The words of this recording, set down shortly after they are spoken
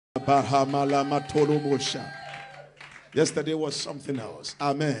Yesterday was something else.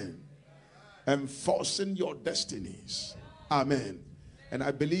 Amen. Enforcing your destinies. Amen. And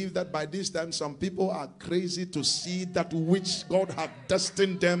I believe that by this time some people are crazy to see that which God have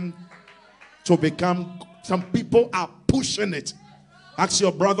destined them to become. Some people are pushing it. Ask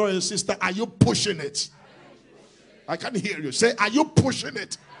your brother and sister, are you pushing it? I can't hear you. Say, are you pushing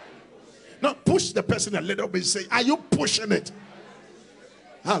it? Not push the person a little bit. Say, are you pushing it?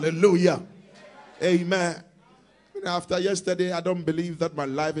 Hallelujah. Amen. After yesterday, I don't believe that my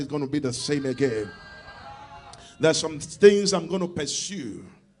life is going to be the same again. There's some things I'm going to pursue.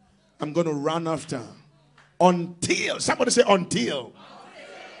 I'm going to run after. Until, somebody say until.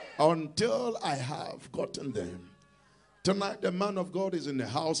 Until I have gotten them. Tonight, the man of God is in the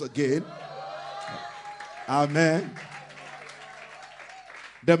house again. Amen.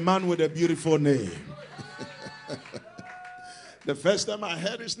 The man with a beautiful name. The first time I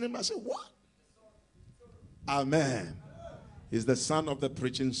heard his name, I said, what? Amen. He's the son of the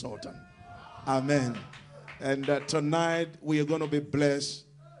preaching sultan. Amen. And tonight we are going to be blessed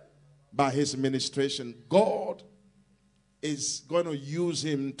by his ministration. God is going to use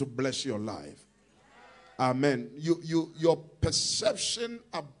him to bless your life. Amen. Your perception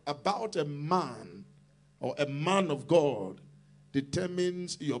about a man or a man of God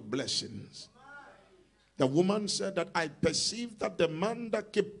determines your blessings. The woman said that I perceive that the man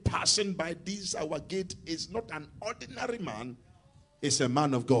that keep passing by this our gate is not an ordinary man, it's a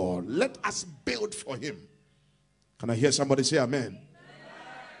man of God. Let us build for him. Can I hear somebody say amen? Amen.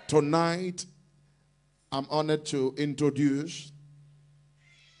 Tonight, I'm honored to introduce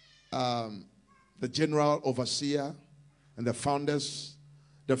the general overseer and the founder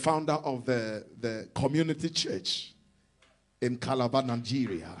of the community church in Calabar,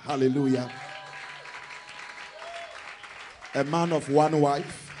 Nigeria. Hallelujah. A man of one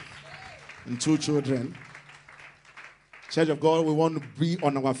wife and 2 children. Church of God, we want to be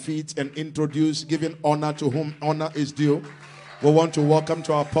on our feet and introduce, giving honor to whom honor is due. We want to welcome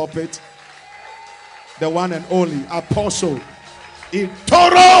to our pulpit the one and only Apostle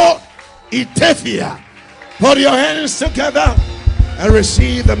Itoro Etefia. Put your hands together and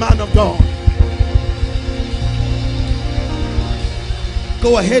receive the man of God.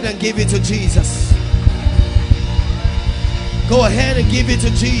 Go ahead and give it to Jesus. Go ahead and give it to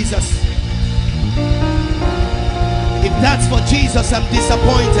Jesus. If that's for Jesus, I'm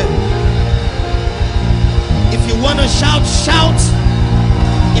disappointed. If you want to shout, shout.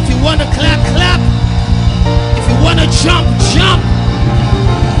 If you want to clap, clap. If you want to jump, jump.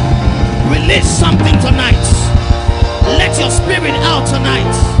 Release something tonight. Let your spirit out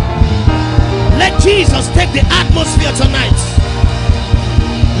tonight. Let Jesus take the atmosphere tonight.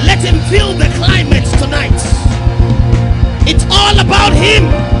 Let him feel the climate tonight. It's all about him.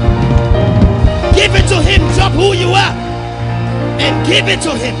 Give it to him. Drop who you are and give it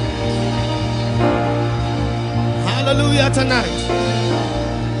to him. Hallelujah tonight.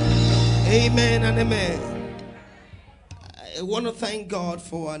 Amen and amen. I want to thank God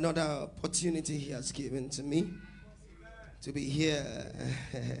for another opportunity he has given to me to be here.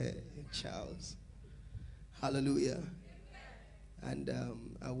 Charles. Hallelujah. And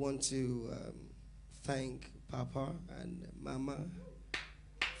I want to thank Papa and Mama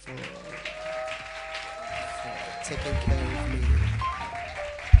for taking care of me.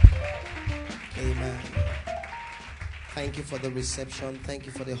 Amen. Thank you for the reception. Thank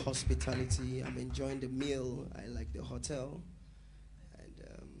you for the hospitality. I'm enjoying the meal. I like the hotel. And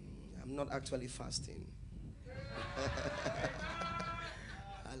I'm not actually fasting.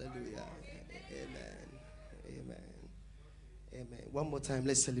 Hallelujah. Amen. Amen. Amen. One more time,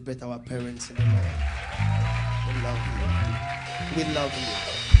 let's celebrate our parents in the Lord. We love you. We love you.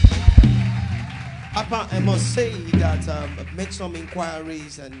 Papa, I must say that I've made some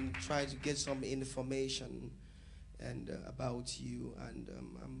inquiries and tried to get some information and about you, and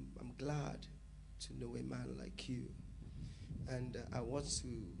I'm glad to know a man like you. And I want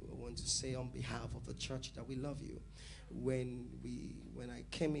to say on behalf of the church that we love you. When I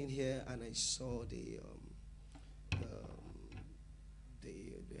came in here and I saw the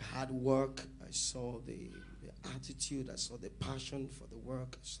hard work, I saw the attitude, I saw the passion for the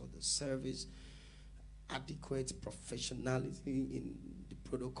work, I saw the service, adequate professionalism in the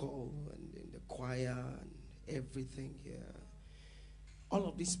protocol and in the choir and everything here. All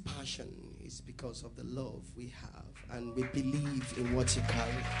of this passion is because of the love we have, and we believe in what you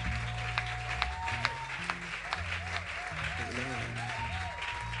carry.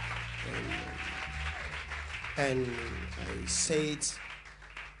 And I say it,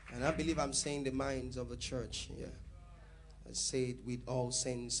 and I believe I'm saying the minds of the church here. I say it with all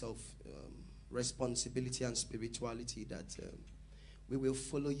sense of responsibility and spirituality that we will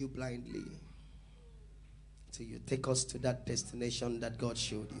follow you blindly till you take us to that destination that God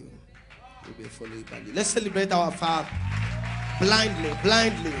showed you. We will follow you blindly. Let's celebrate our Father blindly,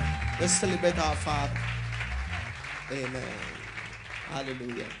 blindly. Let's celebrate our Father. Amen.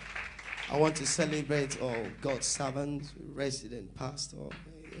 Hallelujah. I want to celebrate God's servant, resident pastor,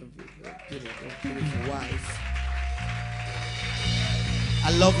 every beautiful wife. I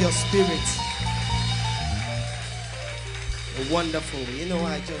love your spirit. Wonderful. You know,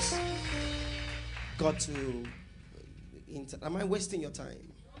 I just got to. Am I wasting your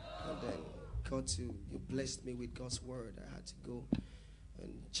time? And then you blessed me with God's word. I had to go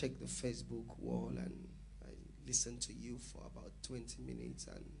and check the Facebook wall, and I listened to you for about 20 minutes,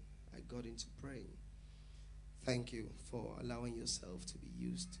 and I got into praying. Thank you for allowing yourself to be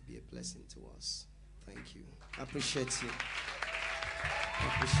used to be a blessing to us. Thank you. I appreciate you.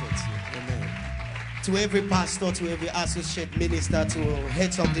 I appreciate you. Amen. To every pastor, to every associate minister, to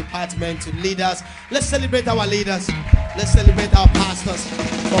heads of department, to leaders, let's celebrate our leaders. Let's celebrate our pastors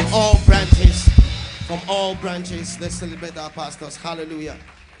from all branches. From all branches, let's celebrate our pastors. Hallelujah.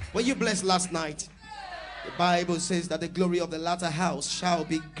 Were you blessed last night? The Bible says that the glory of the latter house shall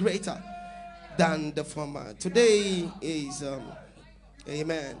be greater than the former. Today is,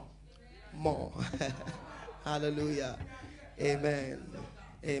 amen, more. Hallelujah. Amen.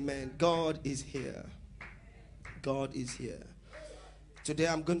 Amen. God is here. God is here. Today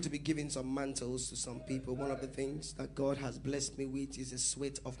I'm going to be giving some mantles to some people. One of the things that God has blessed me with is the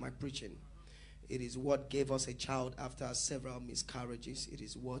sweat of my preaching. It is what gave us a child after several miscarriages. It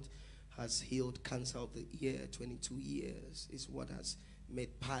is what has healed cancer of the year, 22 years. It's what has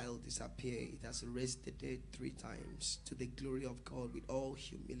made pile disappear. It has raised the dead 3 times to the glory of God with all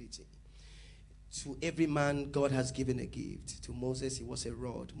humility. To every man, God has given a gift. To Moses, it was a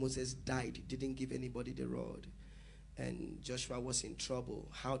rod. Moses died. He didn't give anybody the rod. And Joshua was in trouble.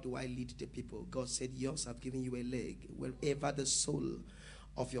 How do I lead the people? God said, yours, I've given you a leg. Wherever the sole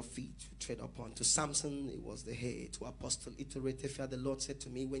of your feet tread upon. To Samson, it was the head. To Apostle Itoro Etefia, the Lord said to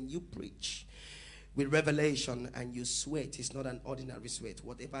me, when you preach with revelation and you sweat, it's not an ordinary sweat.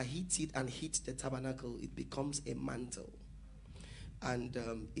 Whatever hits it and hits the tabernacle, it becomes a mantle. And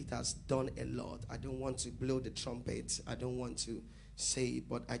it has done a lot. I don't want to blow the trumpet. I don't want to say it,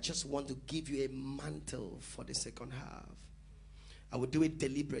 but I just want to give you a mantle for the second half. I will do it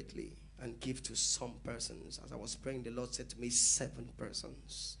deliberately and give to some persons. As I was praying, the Lord said to me, 7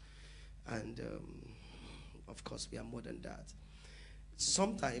 persons. And of course, we are more than that.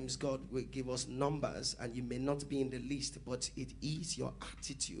 Sometimes God will give us numbers and you may not be in the list, but it is your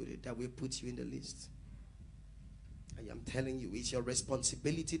attitude that will put you in the list. I am telling you, it's your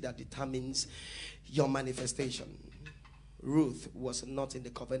responsibility that determines your manifestation. Ruth was not in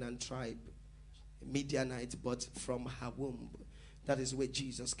the covenant tribe, Midianite, but from her womb. That is where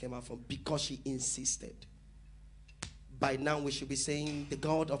Jesus came out from, because she insisted. By now we should be saying the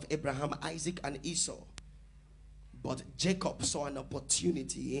God of Abraham, Isaac, and Esau. But Jacob saw an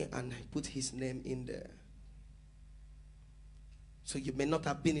opportunity and put his name in there. So you may not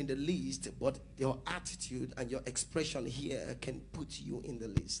have been in the list, but your attitude and your expression here can put you in the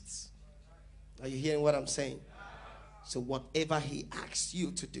lists. Are you hearing what I'm saying? So whatever he asks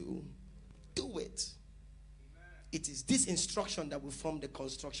you to do, do it. It is this instruction that will form the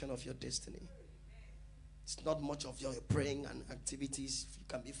construction of your destiny. It's not much of your praying and activities. You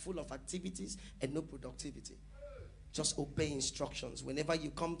can be full of activities and no productivity. Just obey instructions. Whenever you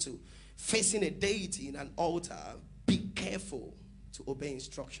come to facing a deity in an altar, be careful to obey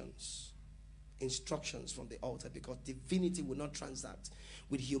instructions. Instructions from the altar, because divinity will not transact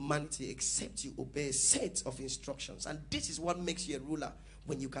with humanity except you obey a set of instructions. And this is what makes you a ruler,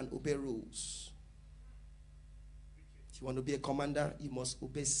 when you can obey rules. If you want to be a commander, you must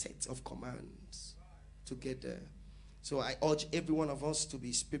obey sets of commands to get there. So I urge every one of us to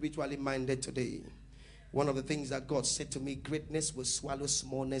be spiritually minded today. One of the things that God said to me, greatness will swallow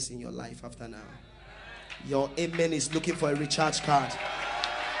smallness in your life after now. Your amen is looking for a recharge card.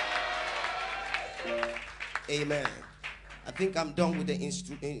 Amen. I think I'm done with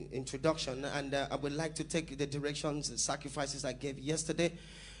the introduction, and I would like to take the directions and sacrifices I gave yesterday.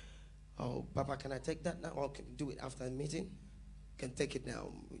 Oh, Papa, can I take that now? Or can you do it after the meeting? Can take it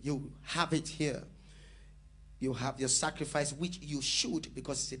now. You have it here. You have your sacrifice, which you should,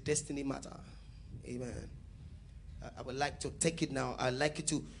 because it's a destiny matter. Amen. I would like to take it now. I'd like you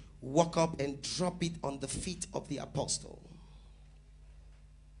to walk up and drop it on the feet of the apostle.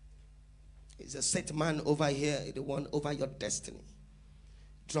 He's a set man over here, the one over your destiny.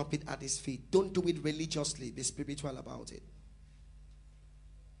 Drop it at his feet. Don't do it religiously. Be spiritual about it.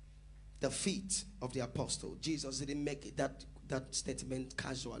 the feet of the apostle. Jesus didn't make that statement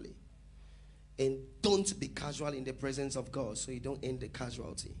casually. And don't be casual in the presence of God so you don't end the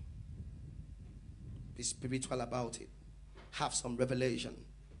casualty. Be spiritual about it. Have some revelation.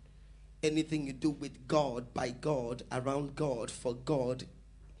 Anything you do with God, by God, around God, for God,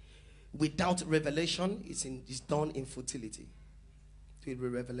 without revelation, it's done in futility. Do it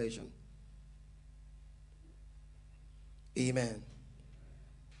with revelation. Amen.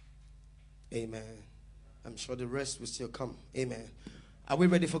 Amen. I'm sure the rest will still come. Amen. Are we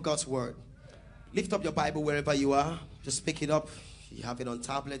ready for God's word? Lift up your Bible wherever you are. Just pick it up. You have it on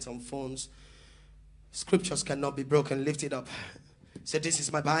tablets, on phones. Scriptures cannot be broken. Lift it up. Say, this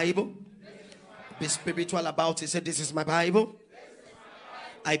is my Bible. Be spiritual about it. Say, this is my Bible.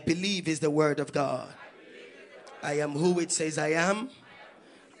 I believe is the word of God. I am who it says I am.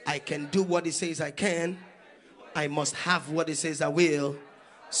 I can do what it says I can. I must have what it says I will.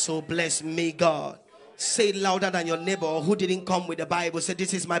 So bless me, God. Say it louder than your neighbor who didn't come with the Bible. Say,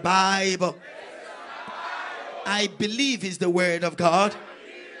 this is my Bible. I believe is the word of God.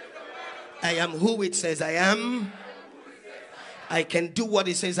 I am who it says I am. I can do what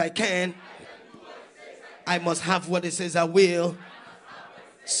it says I can. I must have what it says I will.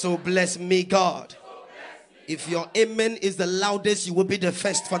 So bless me, God. If your amen is the loudest, you will be the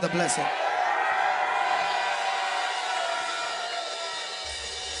first for the blessing.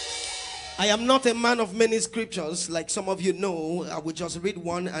 I am not a man of many scriptures. Like some of you know, I will just read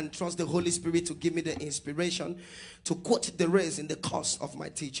one and trust the Holy Spirit to give me the inspiration to quote the rest in the course of my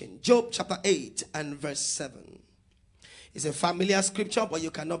teaching. Job chapter 8 and verse 7. It's a familiar scripture, but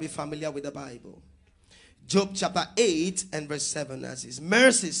you cannot be familiar with the Bible. Job chapter 8 and verse 7. As his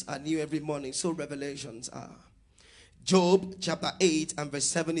mercies are new every morning, so revelations are. Job chapter 8 and verse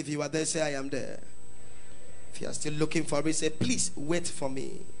 7. If you are there, say, I am there. If you are still looking for me, say, please wait for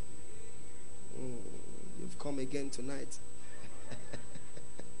me. You've come again tonight.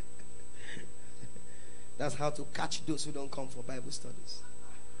 That's how to catch those who don't come for Bible studies.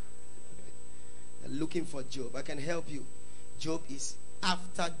 They're looking for Job. I can help you. Job is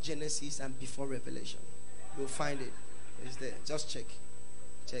after Genesis and before Revelation. You'll find it. It's there. Just check.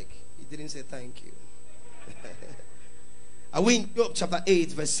 Check. He didn't say thank you. Are we in Job chapter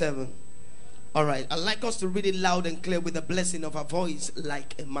 8 verse 7? All right, I'd like us to read it loud and clear with the blessing of our voice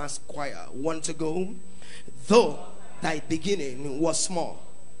like a mass choir. Want to go? Though thy beginning was small,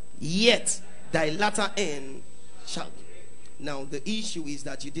 yet thy latter end shall. Now, the issue is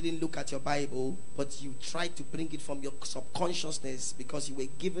that you didn't look at your Bible, but you tried to bring it from your subconsciousness because you were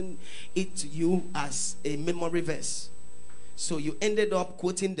given it to you as a memory verse. So you ended up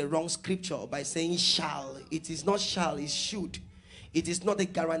quoting the wrong scripture by saying shall. It is not shall, it's should. It is not a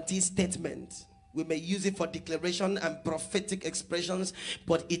guaranteed statement. We may use it for declaration and prophetic expressions,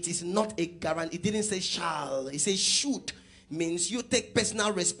 but it is not a guarantee. It didn't say shall. It says should. Means you take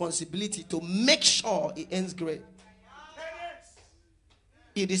personal responsibility to make sure it ends great.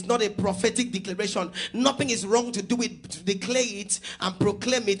 It is not a prophetic declaration. Nothing is wrong to do it, to declare it and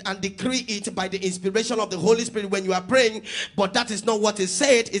proclaim it and decree it by the inspiration of the Holy Spirit when you are praying. But that is not what is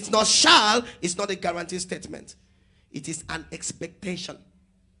said. It's not shall. It's not a guaranteed statement. It is an expectation.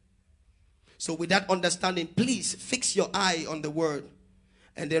 So with that understanding, please fix your eye on the word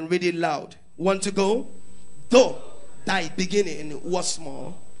and then read it loud. Want to go? Though thy beginning was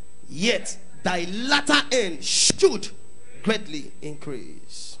small, yet thy latter end should greatly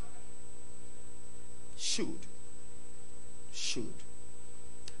increase. Should.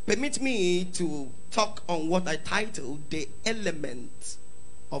 Permit me to talk on what I titled the element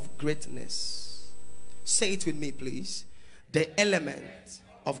of greatness. Say it with me, please. The element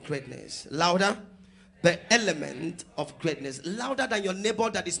of greatness. Louder. The element of greatness. Louder than your neighbor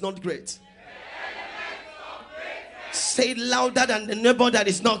that is not great. Say it louder than the neighbor that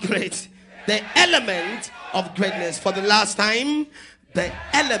is not great. The element of greatness. For the last time, the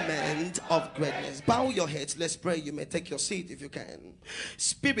element of greatness. Bow your heads. Let's pray. You may take your seat if you can.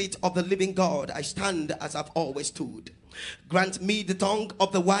 Spirit of the living God, I stand as I've always stood. Grant me the tongue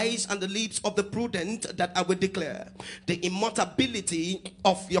of the wise and the lips of the prudent, that I will declare the immutability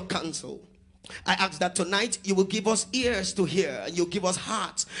of your counsel. I ask that tonight you will give us ears to hear and you'll give us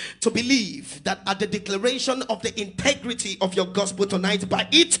hearts to believe that at the declaration of the integrity of your gospel tonight, by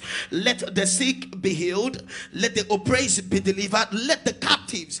it, let the sick be healed, let the oppressed be delivered, let the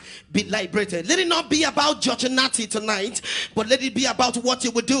captives be liberated. Let it not be about Georgianati tonight, but let it be about what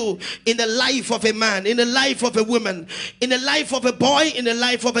you will do in the life of a man, in the life of a woman, in the life of a boy, in the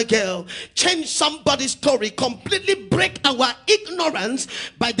life of a girl. Change somebody's story, completely break our ignorance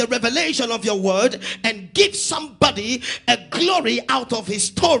by the revelation of your word and give somebody a glory out of his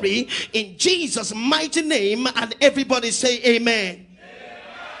story in Jesus' mighty name. And everybody say amen.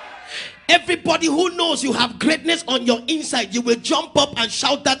 Everybody who knows you have greatness on your inside, you will jump up and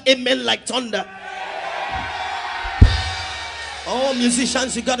shout that amen like thunder. Oh,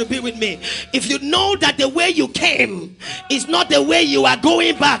 musicians, you got to be with me. If you know that the way you came is not the way you are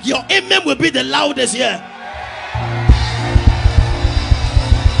going back, your amen will be the loudest here.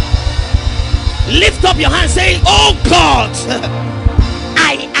 Lift up your hand, say, oh God,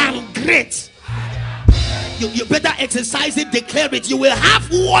 I am great. You better exercise it, declare it. You will have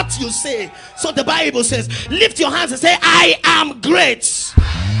what you say. So the Bible says, lift your hands and say, I am great.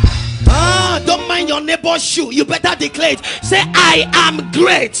 Don't mind your neighbor's shoe. You better declare it. Say, I am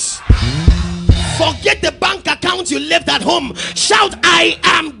great. Forget the bank account you left at home. Shout, I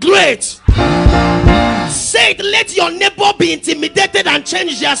am great. Say it. Let your neighbor be intimidated and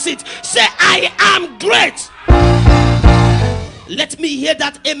change their seat. Say, I am great. Let me hear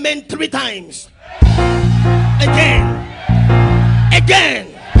that amen 3 times. Again.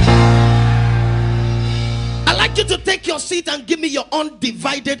 I'd like you to take your seat and give me your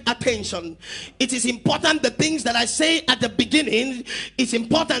undivided attention. It is important the things that I say at the beginning. It's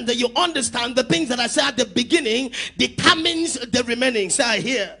important that you understand the things that I say at the beginning determines the remaining. Say, I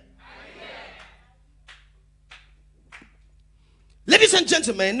hear. Ladies and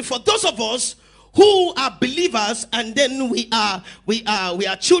gentlemen, for those of us who are believers and then we are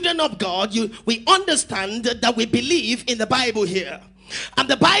children of God, we understand that we believe in the Bible here. And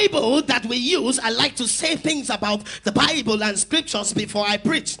the Bible that we use, I like to say things about the Bible and scriptures before I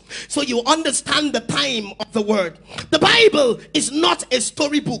preach, so you understand the time of the word. The Bible is not a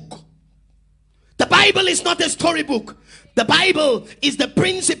storybook. The Bible is not a storybook. The Bible is the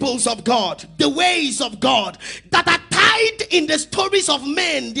principles of God, the ways of God that are tied in the stories of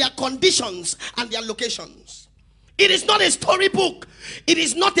men, their conditions and their locations. It is not a storybook. It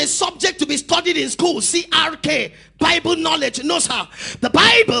is not a subject to be studied in school. CRK, Bible knowledge. No, sir. The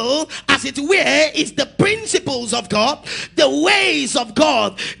Bible, as it were, is the principles of God, the ways of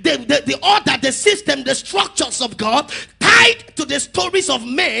God, the order, the system, the structures of God, tied to the stories of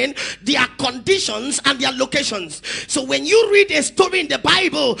men, their conditions and their locations. So when you read a story in the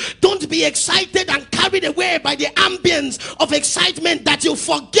Bible, don't be excited and carried away by the ambience of excitement that you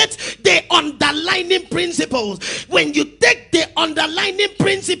forget the underlying principles. When you take the underlying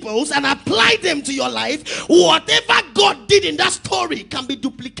principles and apply them to your life, whatever God did in that story can be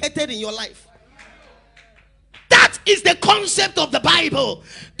duplicated in your life. That is the concept of the Bible.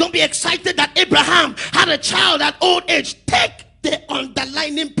 Don't be excited that Abraham had a child at old age. Take the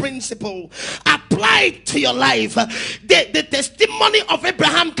underlying principle, apply it to your life. The testimony of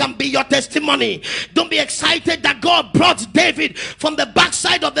Abraham can be your testimony. Don't be excited that God brought David from the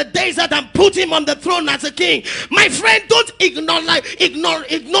backside of the desert and put him on the throne as a king. My friend, don't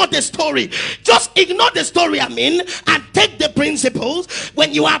ignore the story. Just ignore the story, and take the principles.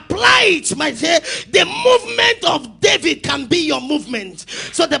 When you apply it, my dear, the movement of David can be your movement.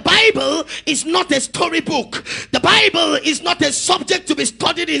 So the Bible is not a storybook. The Bible is not a subject to be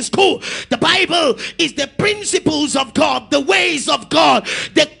studied in school. The Bible is the principles of God, the ways of God,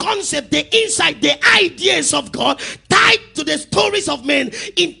 the concept, the insight, the ideas of God, tied to the stories of men,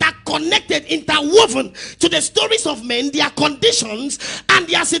 interconnected, interwoven to the stories of men, their conditions and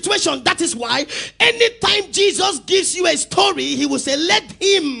their situation. That is why anytime Jesus gives you a story, he will say, let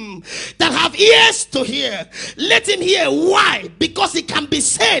him that have ears to hear, let him hear. Why? Because it can be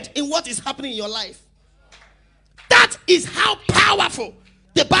said in what is happening in your life. That is how powerful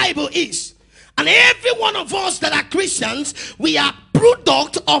the Bible is. And every one of us that are Christians, we are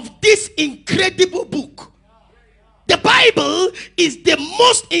product of this incredible book. The Bible is the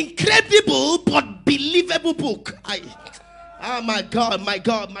most incredible but believable book. Oh my God, my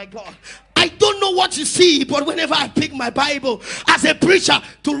God, my God. I don't know what you see, but whenever I pick my Bible as a preacher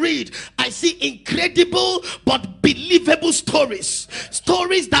to read, I see incredible but believable stories.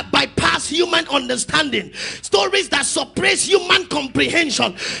 Stories that bypass human understanding. Stories that suppress human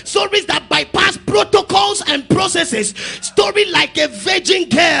comprehension. Stories that bypass protocols and processes. Story like a virgin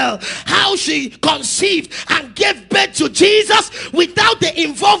girl, how she conceived and gave birth to Jesus without the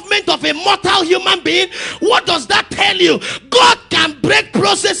involvement of a mortal human being. What does that tell you? God can break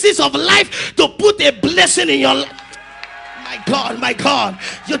processes of life to put a blessing in your life. My God,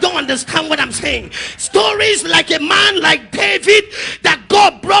 you don't understand what I'm saying. Stories like a man like David that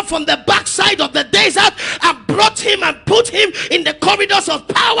God brought from the backside of the desert and brought him and put him in the corridors of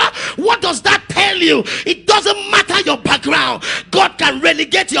power. What does that tell you? It doesn't matter your background. God can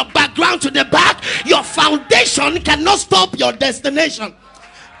relegate your background to the back. Your foundation cannot stop your destination.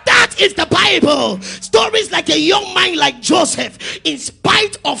 That is the Bible. Stories like a young man like Joseph, in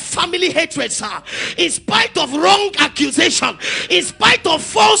spite of family hatred, sir, in spite of wrong accusation, in spite of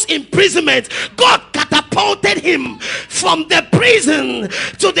false imprisonment, God catapulted him from the prison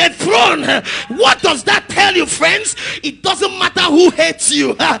to the throne. What does that tell you, friends? It doesn't matter who hates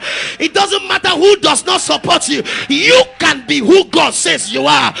you. It doesn't matter who does not support you. You can be who God says you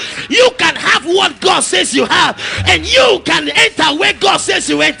are. You can have what God says you have, and you can enter where God says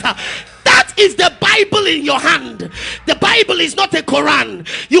you enter. That is the Bible in your hand. The Bible is not a Quran.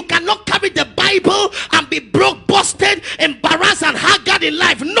 You cannot carry the Bible and be broke, busted, embarrassed, and haggard in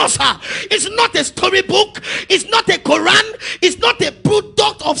life. No, sir. It's not a storybook. It's not a Quran. It's not a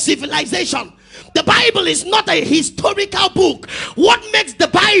product of civilization. The Bible is not a historical book. What makes the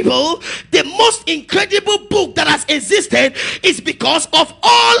Bible the most incredible book that has existed is because of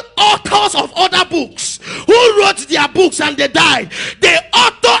all authors of other books who wrote their books and they died. The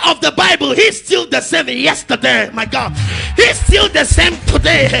author of the Bible, he's still the same yesterday. My God, he's still the same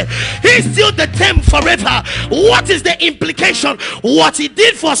today. He's still the same forever. What is the implication? What he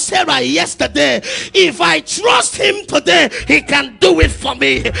did for Sarah yesterday, if I trust him today, he can do it for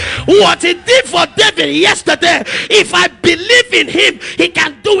me. What he did for David yesterday, if I believe in him, he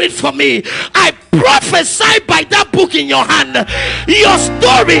can do it for me. I prophesy by that book in your hand, your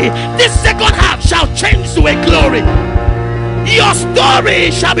story this second half shall change to a glory. Your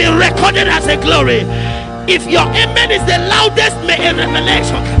story shall be recorded as a glory. If your amen is the loudest, may a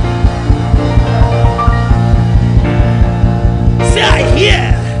revelation. Say I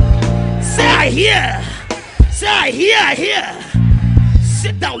hear. Say I hear. Say I hear. I hear.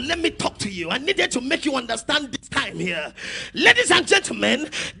 Sit down, let me talk to you. I needed to make you understand this time here. Ladies and gentlemen,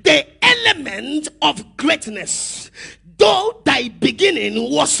 the element of greatness, though thy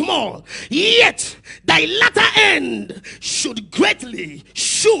beginning was small, yet thy latter end should greatly,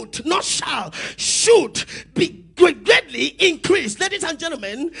 should, not shall, should be greatly increased. Ladies and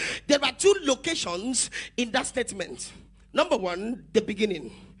gentlemen, there are two locations in that statement. Number one, the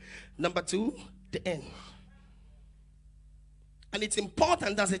beginning. Number two, the end. And it's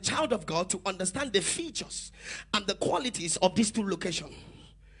important as a child of God to understand the features and the qualities of these two locations.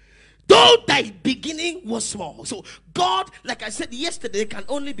 Though thy beginning was small. So God, like I said yesterday, can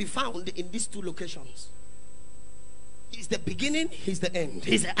only be found in these two locations. He's the beginning, he's the end.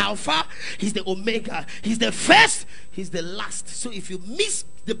 He's the Alpha, he's the Omega. He's the first, he's the last. So if you miss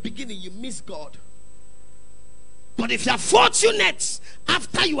the beginning, you miss God. But if you are fortunate,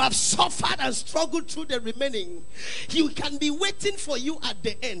 after you have suffered and struggled through the remaining, he can be waiting for you at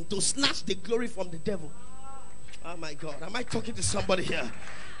the end to snatch the glory from the devil. Oh my God, am I talking to somebody here?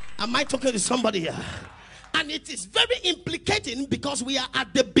 Am I talking to somebody here? And it is very implicating because we are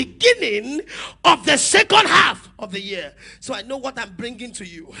at the beginning of the second half of the year. So I know what I'm bringing to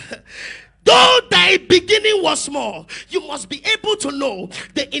you. Though thy beginning was small, you must be able to know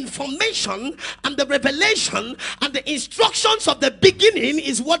the information and the revelation and the instructions of the beginning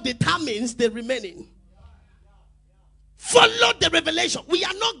is what determines the remaining. Follow the revelation. We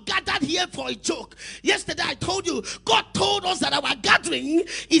are not gathered here for a joke. Yesterday I told you, God told us that our gathering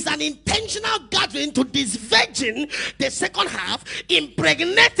is an intentional gathering to disvirgin the second half,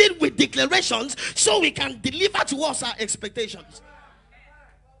 impregnated with declarations so we can deliver to us our expectations.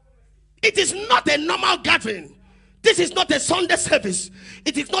 It is not a normal gathering. This is not a Sunday service.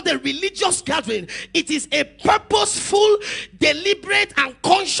 It is not a religious gathering. It is a purposeful, deliberate, and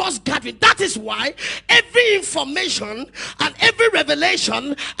conscious gathering. That is why every information and every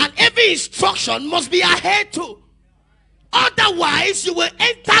revelation and every instruction must be adhered to. Otherwise, you will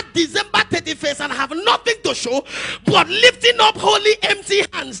enter December 31st and have nothing to show but lifting up holy empty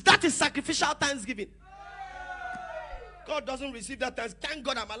hands. That is sacrificial thanksgiving. God doesn't receive that thanks. Thank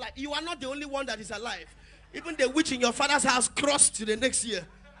God I'm alive. You are not the only one that is alive. Even the witch in your father's house crossed to the next year.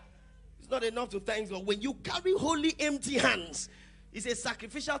 It's not enough to thank God. When you carry holy empty hands, it's a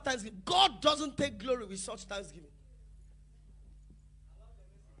sacrificial thanksgiving. God doesn't take glory with such thanksgiving.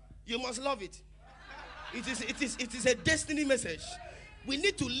 You must love it. It is a destiny message. We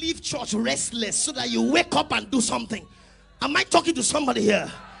need to leave church restless so that you wake up and do something. Am I talking to somebody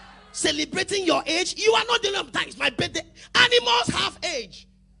here? Celebrating your age, you are not the only time. It's my birthday. Animals have age.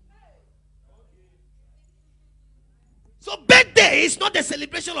 So birthday is not a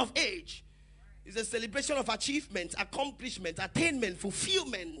celebration of age. It's a celebration of achievement, accomplishment, attainment,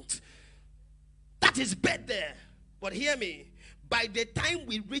 fulfillment. That is birthday. But hear me. By the time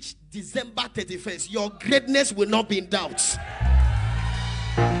we reach December 31st, your greatness will not be in doubt.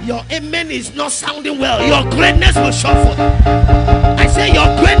 Your amen is not sounding well. Your greatness will show forth. I say your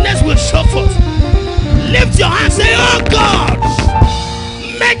greatness will show forth. Lift your hands. Say, oh God,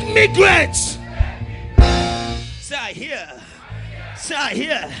 make me great. Say I hear. Say I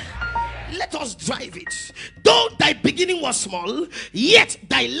hear. Let us drive it. Though thy beginning was small, yet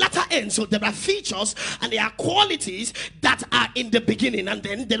thy latter end. So there are features and there are qualities that are in the beginning, and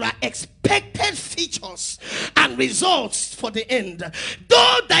then there are expected features and results for the end.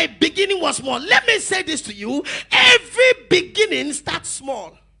 Though thy beginning was small, let me say this to you: every beginning starts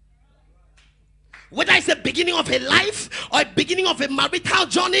small. Whether it's the beginning of a life, or a beginning of a marital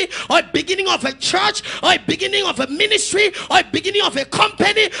journey, or a beginning of a church, or a beginning of a ministry, or a beginning of a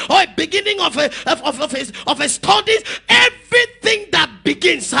company, or a beginning of a studies, everything that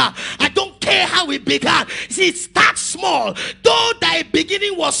begins, I don't care how it began. See, it starts small. Though thy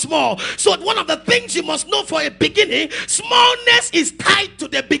beginning was small. So one of the things you must know for a beginning, smallness is tied to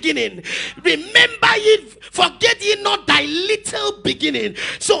the beginning. Remember ye, forget ye not thy little beginning.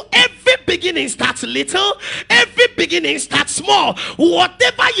 So every beginning starts little, every beginning starts small.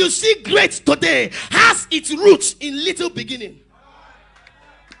 Whatever you see great today has its roots in little beginning.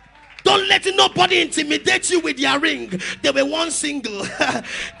 Don't let nobody intimidate you with their ring. They were once single.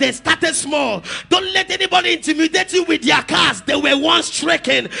 They started small. Don't let anybody intimidate you with their cars. They were once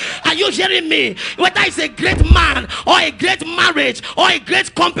trekking. Are you hearing me? Whether it's a great man or a great marriage or a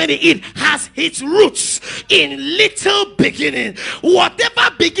great company, it has its roots in little beginning.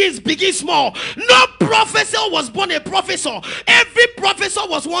 Whatever begins small. No professor was born a professor. Every professor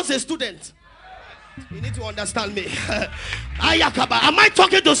was once a student. You need to understand me. Am I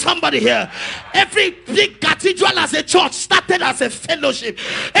talking to somebody here? Every big cathedral as a church started as a fellowship.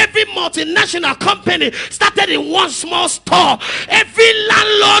 Every multinational company started in one small store. Every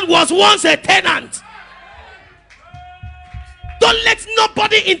landlord was once a tenant. Don't let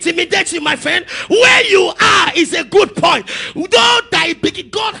nobody intimidate you, my friend. Where you are is a good point. Though thy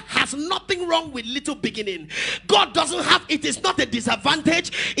beginning, God has nothing wrong with little beginning. God doesn't have, it is not a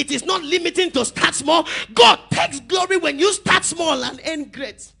disadvantage. It is not limiting to start small. God takes glory when you start small and end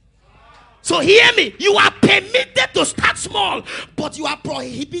great. So hear me. You are permitted to start small, but you are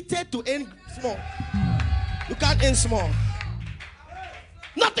prohibited to end small. You can't end small.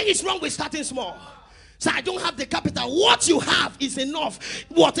 Nothing is wrong with starting small. So I don't have the capital. What you have is enough.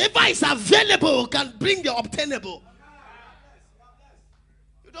 Whatever is available can bring the obtainable.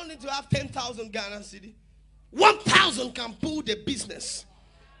 You don't need to have 10,000 Ghana cedi. 1,000 can pull the business.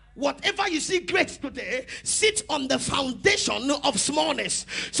 Whatever you see great today sits on the foundation of smallness.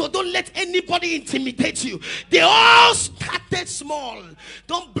 So don't let anybody intimidate you. They all started small.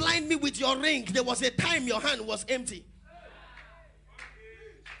 Don't blind me with your ring. There was a time your hand was empty.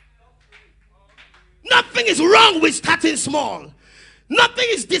 Nothing is wrong with starting small. Nothing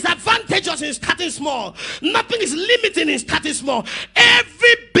is disadvantageous in starting small. Nothing is limiting in starting small.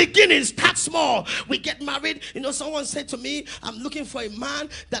 Every beginning starts small. We get married. You know, someone said to me, I'm looking for a man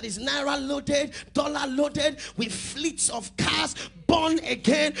that is naira loaded, dollar loaded, with fleets of cars, born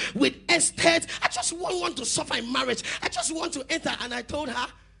again, with estate. I just want to suffer in marriage. I just want to enter. And I told her,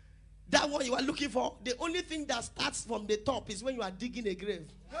 that one you are looking for, the only thing that starts from the top is when you are digging a grave.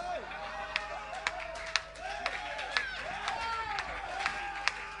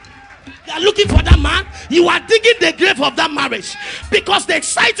 You are looking for that man, you are digging the grave of that marriage. Because the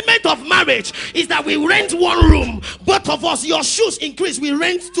excitement of marriage is that we rent one room. Both of us, your shoes increase, we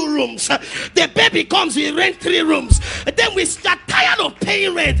rent 2 rooms. The baby comes, we rent 3 rooms. Then we start tired of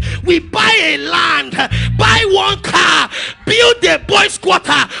paying rent. We buy a land, buy one car, build the boys'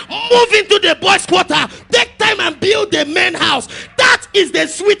 quarter, move into the boys' quarter, take time and build the main house. That is the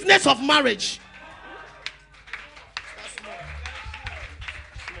sweetness of marriage.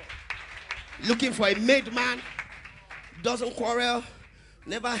 Looking for a made man, doesn't quarrel,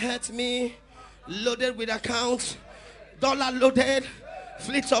 never hurt me, loaded with accounts, dollar loaded,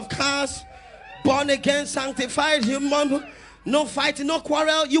 fleets of cars, born again, sanctified, human, no fighting, no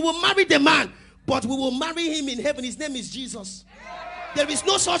quarrel. You will marry the man, but we will marry him in heaven. His name is Jesus. There is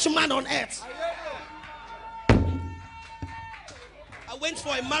no such man on earth. I went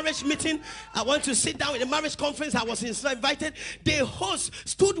for a marriage meeting. I went to sit down in a marriage conference. I was invited. The host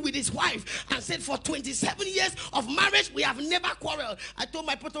stood with his wife and said, for 27 years of marriage, we have never quarreled. I told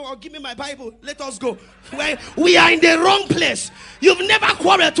my pastor, oh, give me my Bible. Let us go. We are in the wrong place. You've never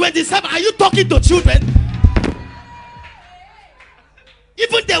quarreled 27. Are you talking to children?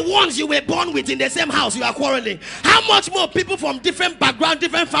 Even the ones you were born with in the same house, you are quarreling. How much more people from different background,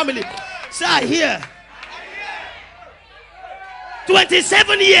 different family? Say, here.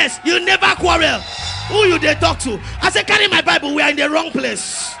 27 years, you never quarrel. Who you they talk to? I said, carry my Bible. We are in the wrong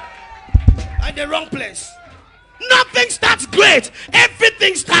place. In the wrong place. Nothing starts great.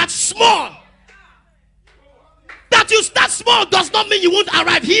 Everything starts small. That you start small does not mean you won't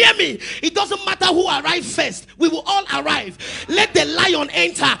arrive. Hear me. It doesn't matter who arrives first. We will all arrive. Let the lion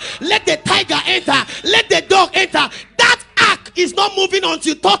enter. Let the tiger enter. Let the dog enter. That ark is not moving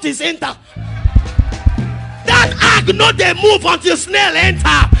until tortoise enter. That ark not they move until snail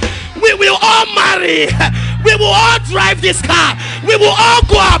enter. We will all marry. We will all drive this car. We will all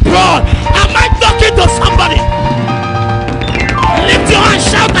go abroad. Am I talking to somebody? Lift your hand,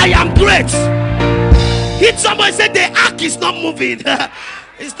 shout, I am great. Hit somebody, say the ark is not moving.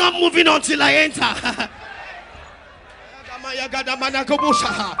 It's not moving until I enter.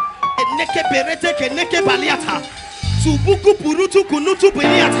 Subuku purutu kunutu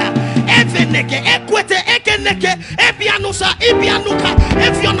biniata. Eveneke ekwete ekeneke ebianusa ibianuka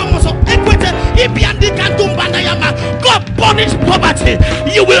efionomoso ekwete ibiandika dumbanayama. God punish poverty.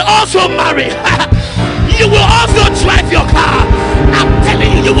 You will also marry. You will also drive your car. I'm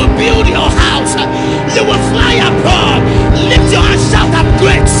telling you, you will build your house. You will fly abroad. Lift your hands, shout, I'm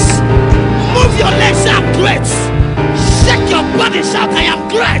great. Move your legs, I'm great. Shake your body, shout, I am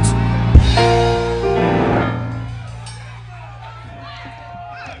great.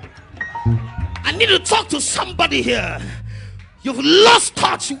 I need to talk to somebody here. You've lost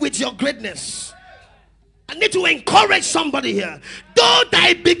touch with your greatness. I need to encourage somebody here. Though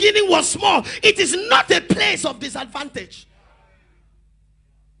thy beginning was small, it is not a place of disadvantage.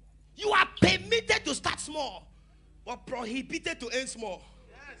 You are permitted to start small, but prohibited to end small.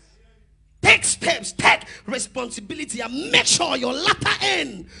 Yes. Take steps, take responsibility, and make sure your latter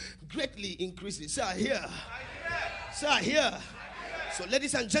end greatly increases. Say, I hear. Say, I hear. So,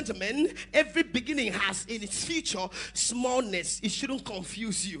 ladies and gentlemen, every beginning has in its future smallness. It shouldn't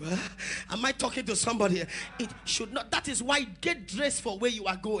confuse you. Am I talking to somebody? It should not. That is why get dressed for where you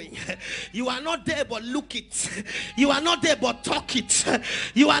are going. You are not there but look it. You are not there but talk it.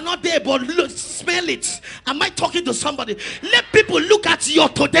 You are not there but smell it. Am I talking to somebody? Let people look at your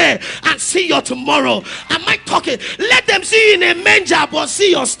today and see your tomorrow. Am I talking? Let them see you in a manger but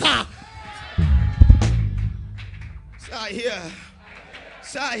see your star. So I hear.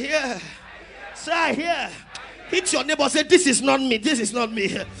 Sir, here. Sir, here. Hit your neighbor, say, this is not me. This is not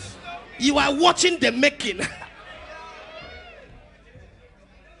me. You are watching the making.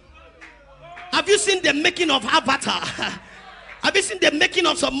 Have you seen the making of Avatar? Have you seen the making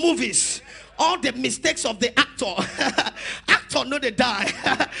of some movies? All the mistakes of the actor. Actor, no, they die.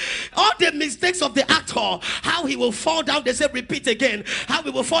 All the mistakes of the actor. How he will fall down. They say, repeat again. How he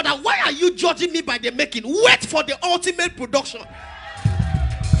will fall down. Why are you judging me by the making? Wait for the ultimate production.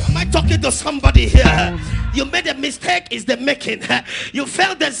 Am I talking to somebody here? You made a mistake, is the making. You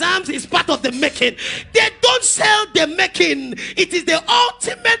failed the exams, is part of the making. They don't sell the making. It is the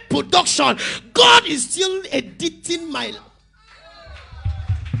ultimate production. God is still editing my life.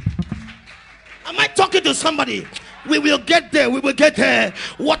 Am I talking to somebody? We will get there. We will get there.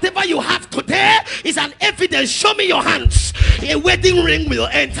 Whatever you have today is an evidence. Show me your hands. A wedding ring will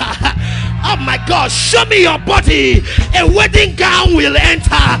enter. Oh my God. Show me your body. A wedding gown will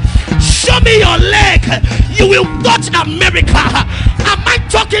enter. Show me your leg. You will touch America. Am I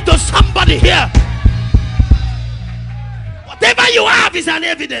talking to somebody here? Whatever you have is an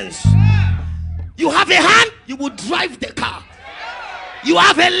evidence. You have a hand, you will drive the car. You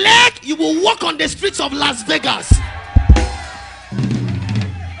have a leg, you will walk on the streets of Las Vegas.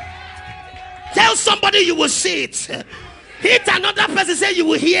 Tell somebody you will see it. Hit another person, say you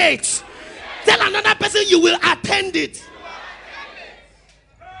will hear it. Tell another person you will attend it.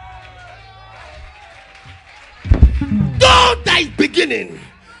 Though thy beginning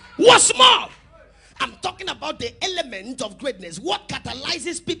was small. I'm talking about the element of greatness. What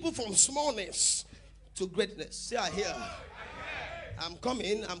catalyzes people from smallness to greatness? Say I hear. I'm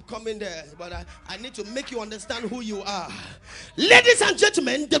coming there, but I need to make you understand who you are. Ladies and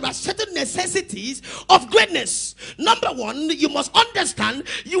gentlemen, there are certain necessities of greatness. Number one, you must understand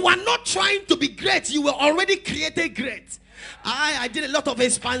you are not trying to be great. You were already created great. I did a lot of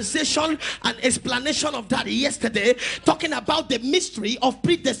expansion and explanation of that yesterday, talking about the mystery of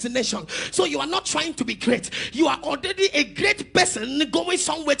predestination. So you are not trying to be great. You are already a great person going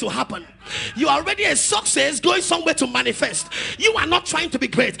somewhere to happen. You are already a success going somewhere to manifest. You are not trying to be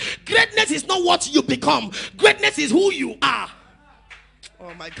great. Greatness is not what you become. Greatness is who you are.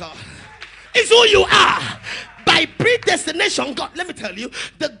 Oh my God. It's who you are. By predestination, God, let me tell you,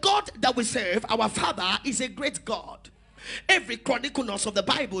 the God that we serve, our Father, is a great God. Every chronicles of the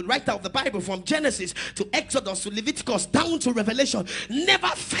Bible, right out of the Bible, from Genesis to Exodus to Leviticus down to Revelation, never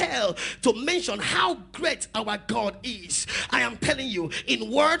fail to mention how great our God is. I am telling you,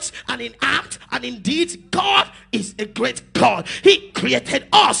 in words and in act and in deeds, God is a great God. He created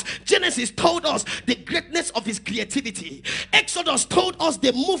us. Genesis told us the greatness of his creativity. Exodus told us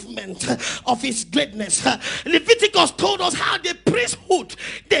the movement of his greatness. Leviticus told us how the priesthood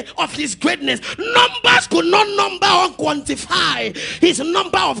of his greatness. Numbers could not number or quantify his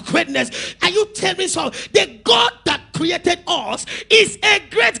number of greatness. Are you telling me so? The God that created us is a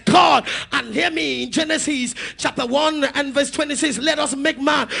great God. And hear me, in Genesis chapter 1 and verse 26, let us make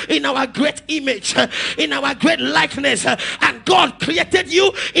man in our great image, in our great likeness. And God created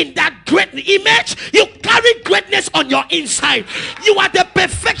you in that great image. You carry greatness on your inside. You are the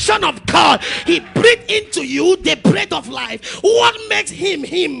perfection of God. He breathed into you the breath of life. What makes him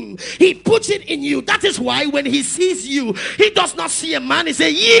him? He puts it in you. That is why when he sees you, he does not see a man. He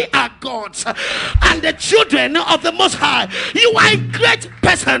says, ye are gods and the children of the Most High. You are a great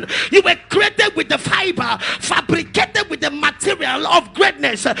person. You were created with the fiber, fabricated with the material of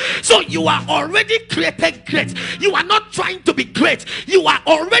greatness. So you are already created great. You are not trying to be great. You are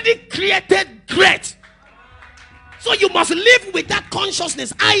already created great. So you must live with that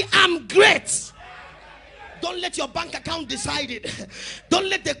consciousness. I am great. Don't let your bank account decide it. Don't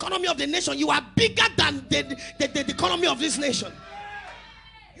let the economy of the nation. You are bigger than the economy of this nation.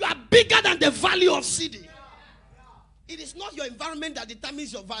 You are bigger than the value of CD. It is not your environment that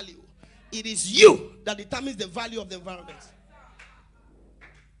determines your value. It is you that determines the value of the environment.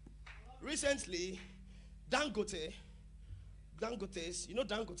 Recently, Dangote's, you know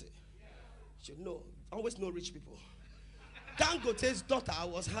Dangote? You should know. Always know rich people. Dangote's daughter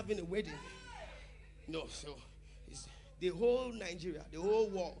was having a wedding. No, so the whole Nigeria, the whole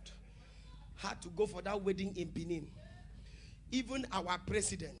world had to go for that wedding in Benin. Even our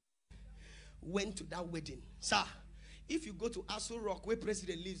president went to that wedding. Sir, if you go to Aso Rock, where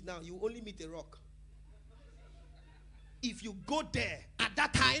president lives now, you only meet a rock. If you go there at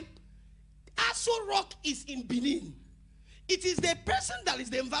that time, Aso Rock is in Benin. It is the person that is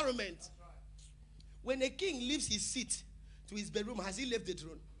the environment. When a king leaves his seat to his bedroom, has he left the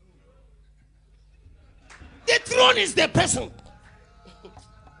throne? The throne is the person.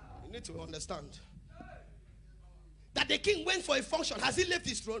 You need to understand that the king went for a function. Has he left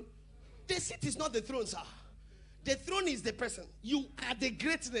his throne? The seat is not the throne, sir. The throne is the person. You are the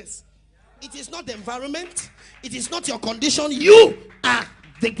greatness. It is not the environment. It is not your condition. You are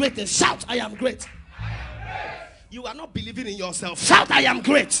the greatest. Shout, I am great. You are not believing in yourself. Shout, I am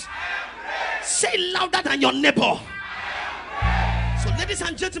great. Say louder than your neighbor. So ladies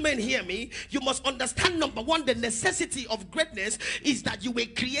and gentlemen, hear me. You must understand, number one, the necessity of greatness is that you were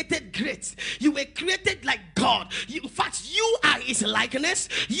created great. You were created like God. In fact, you are his likeness.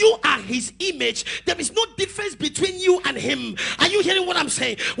 You are his image. There is no difference between you and him. Are you hearing what I'm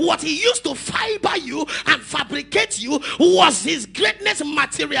saying? What he used to fiber you and fabricate you was his greatness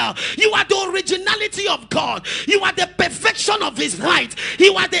material. You are the originality of God. You are the perfection of his light.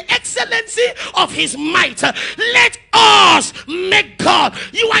 You are the excellency of his might. Let us make God.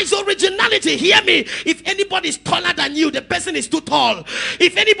 You are his originality. Hear me. If anybody is taller than you, the person is too tall.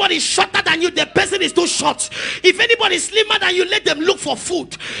 If anybody is shorter than you, the person is too short. If anybody is slimmer than you, let them look for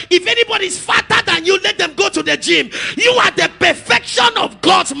food. If anybody is fatter than you, let them go to the gym. You are the perfection of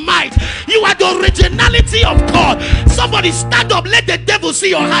God's might. You are the originality of God. Somebody stand up. Let the devil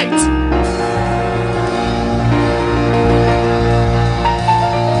see your height.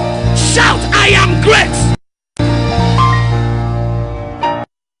 Shout, I am great.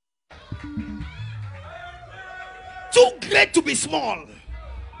 Too great to be small.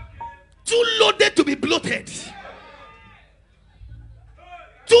 Too loaded to be bloated.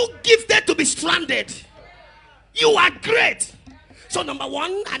 Too gifted to be stranded. You are great. So number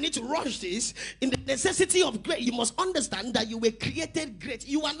one, I need to rush this. In the necessity of great, you must understand that you were created great.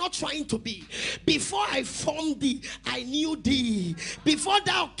 You are not trying to be. Before I formed thee, I knew thee. Before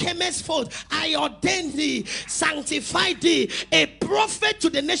thou camest forth, I ordained thee, sanctified thee, a prophet to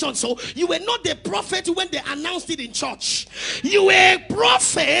the nation. So you were not the prophet when they announced it in church. You were a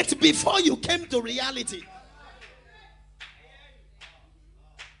prophet before you came to reality.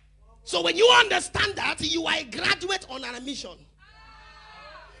 So when you understand that, you are a graduate on an mission.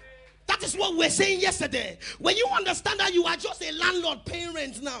 That is what we're saying yesterday. When you understand that you are just a landlord paying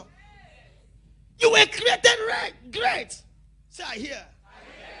rent now. You were created great. Say, I hear.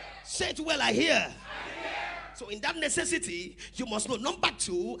 Say it well, I hear. So in that necessity, you must know. Number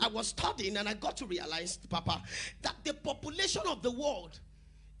two, I was studying and I got to realize, Papa, that the population of the world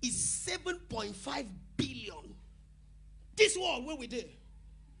is 7.5 billion. This world, where we did?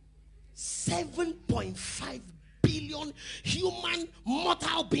 7.5 billion human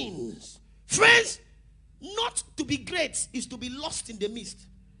mortal beings. Friends, not to be great is to be lost in the mist.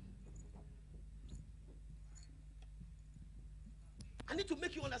 I need to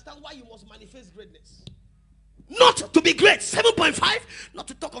make you understand why you must manifest greatness. Not to be great. 7.5. Not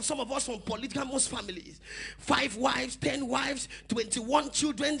to talk of some of us from polygamous families. 5 wives, 10 wives, 21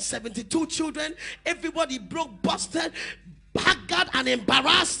 children, 72 children. Everybody broke, busted, haggard, and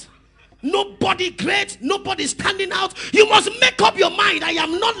embarrassed. Nobody great. Nobody standing out. You must make up your mind. I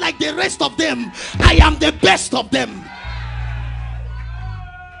am not like the rest of them. I am the best of them.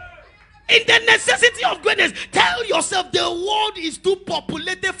 In the necessity of greatness, tell yourself the world is too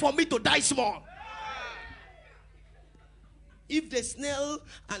populated for me to die small. If the snail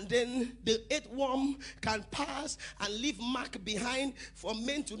and then the earthworm can pass and leave mark behind for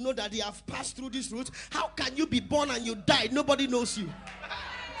men to know that they have passed through this route, how can you be born and you die? Nobody knows you.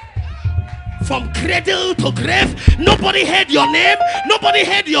 From cradle to grave, nobody heard your name, nobody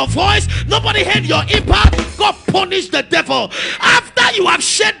heard your voice, nobody heard your impact. God punish the devil. After you have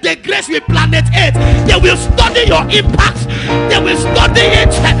shared the grace with planet Earth, they will study your impact, they will study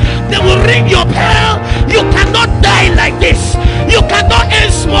it, they will ring your bell. You cannot die like this. You cannot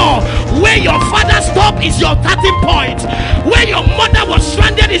end small. Where your father stopped is your starting point. Where your mother was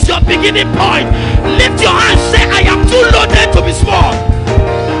stranded is your beginning point. Lift your hands, say, I am too loaded to be small.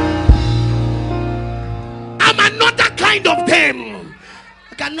 I'm another kind of them.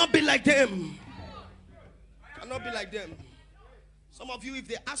 I cannot be like them. I cannot be like them. Some of you, if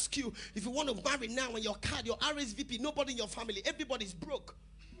they ask you if you want to marry now and your card, your RSVP, nobody in your family, everybody's broke.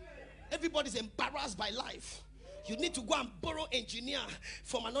 Everybody's embarrassed by life. You need to go and borrow engineer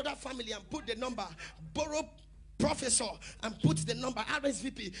from another family and put the number. Borrow professor and put the number.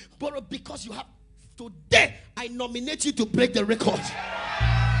 RSVP. Borrow because you have. Today, I nominate you to break the record.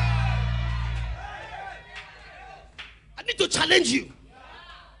 I need to challenge you.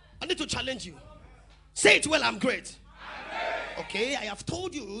 I need to challenge you. Say it well, I'm great. Okay, I have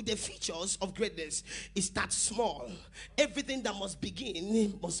told you the features of greatness is start small. Everything that must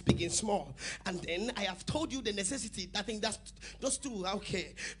begin small. And then I have told you the necessity. I think that's those two.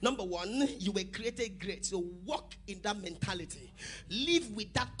 Okay, number one, you were created great. So walk in that mentality. Live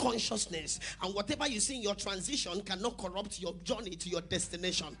with that consciousness. And whatever you see in your transition cannot corrupt your journey to your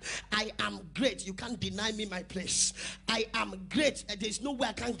destination. I am great. You can't deny me my place. I am great. There's no way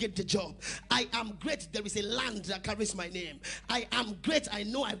I can't get the job. I am great. There is a land that carries my name. I am great. I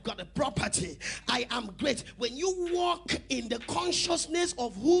know I've got a property. I am great. When you walk in the consciousness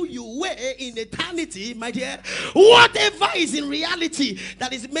of who you were in eternity, my dear, whatever is in reality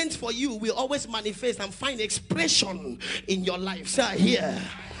that is meant for you will always manifest and find expression in your life. So here.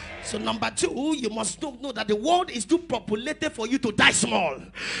 So number two, you must know that the world is too populated for you to die small.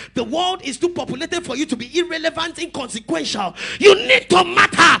 The world is too populated for you to be irrelevant, inconsequential. You need to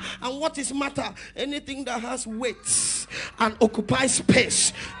matter. And what is matter? Anything that has weight and occupies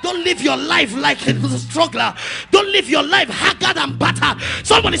space. Don't live your life like a struggler. Don't live your life haggard and battered.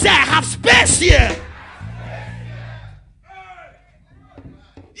 Somebody say, I have space here.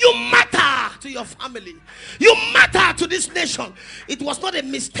 You matter to your family. You matter to this nation. It was not a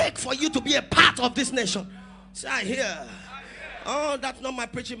mistake for you to be a part of this nation. Say, I hear. Oh, that's not my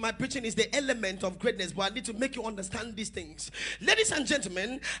preaching. My preaching is the element of greatness, but I need to make you understand these things. Ladies and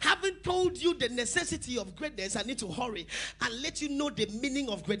gentlemen, having told you the necessity of greatness, I need to hurry and let you know the meaning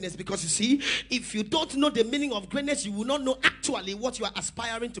of greatness. Because you see, if you don't know the meaning of greatness, you will not know actually what you are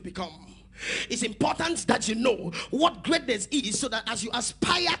aspiring to become. It's important that you know what greatness is, so that as you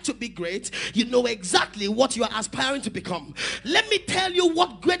aspire to be great, you know exactly what you are aspiring to become. Let me tell you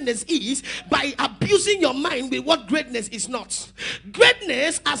what greatness is by abusing your mind with what greatness is not.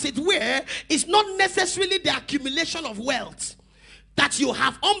 Greatness, as it were, is not necessarily the accumulation of wealth. That you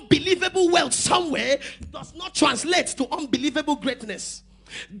have unbelievable wealth somewhere does not translate to unbelievable greatness.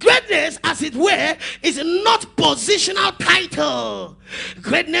 Greatness, as it were, is not positional title.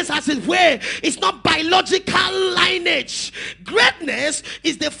 Greatness, as it were, is not biological lineage. Greatness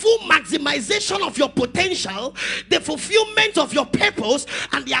is the full maximization of your potential, the fulfillment of your purpose,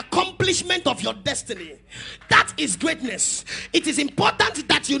 and the accomplishment of your destiny. That is greatness. It is important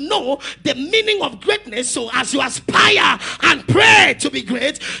that you know the meaning of greatness, so as you aspire and pray to be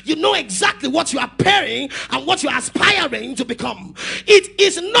great, you know exactly what you are praying and what you are aspiring to become. It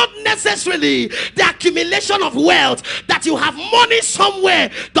is not necessarily the accumulation of wealth. That you have money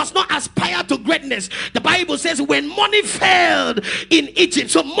somewhere does not aspire to greatness. The Bible says when money failed in Egypt,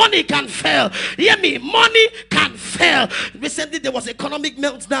 so money can fail. Hear me, money can fail. Recently there was economic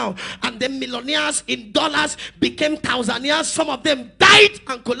meltdown, and then millionaires in dollars became thousandaires. Some of them died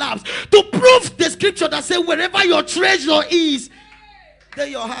and collapsed. To prove the scripture that says wherever your treasure is, there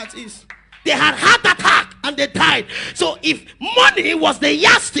your heart is. They had heart attack and they died. So if money was the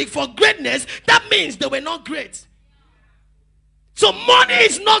yardstick for greatness, that means they were not great. So money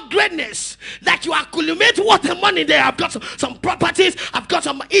is not greatness. Like you accumulate what the money there. I've got some properties. I've got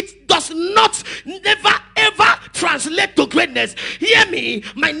some. It does not, never ever translate to greatness. Hear me.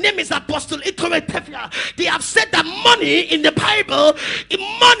 My name is Apostle Itoro Etefia. They have said that money in the Bible,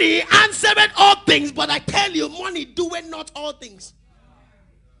 money answereth all things. But I tell you, money doeth not all things.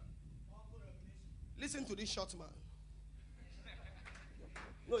 Listen to this short man.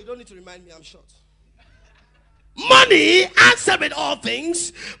 No, you don't need to remind me I'm short. Money answereth all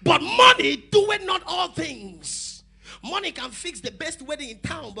things, but money doeth not all things. Money can fix the best wedding in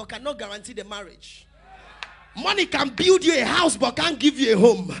town, but cannot guarantee the marriage. Money can build you a house, but can't give you a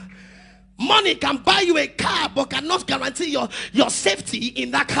home. Money can buy you a car, but cannot guarantee your safety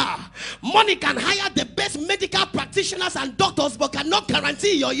in that car. Money can hire the best medical practitioners and doctors, but cannot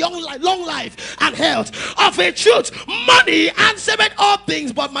guarantee your long life and health. Of a truth, money answereth all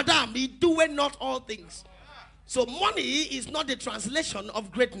things, but madam, it doeth not all things. So money is not the translation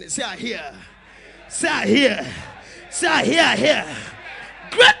of greatness. Say I hear. Say I hear. Say I hear, I hear.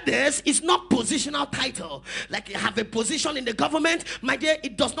 Greatness is not positional title. Like you have a position in the government, my dear,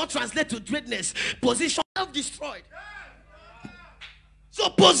 it does not translate to greatness. Position self-destroyed. So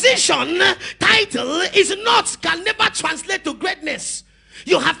position, title is not, can never translate to greatness.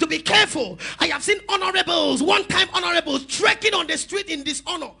 You have to be careful. I have seen honorables, one-time honorables, trekking on the street in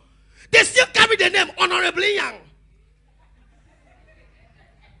dishonor. They still carry the name Honorable Young.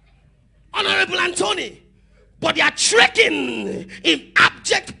 Honorable Anthony. But they are trekking in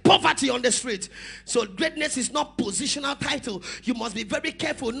abject poverty on the street. So greatness is not positional title. You must be very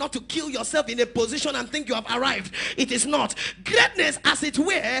careful not to kill yourself in a position and think you have arrived. It is not. Greatness, as it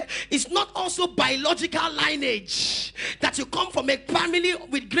were, is not also biological lineage. That you come from a family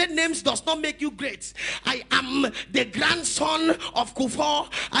with great names does not make you great. I am the grandson of Kufuor.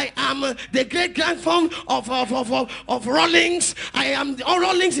 I am the great-grandson of Rawlings.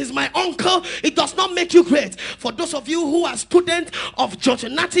 Rawlings is my uncle. It does not make you great. For those of you who are students of George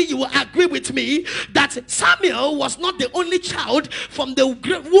Nati, you will agree with me that Samuel was not the only child from the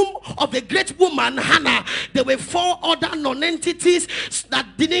womb of the great woman Hannah. There were 4 other non-entities that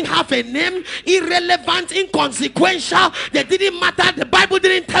didn't have a name, irrelevant, inconsequential. They didn't matter. The Bible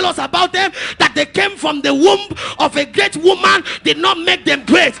didn't tell us about them. That they came from the womb of a great woman did not make them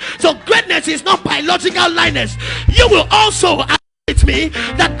great. So greatness is not biological lineage. You will also with me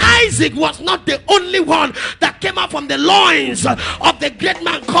that Isaac was not the only one that came out from the loins of the great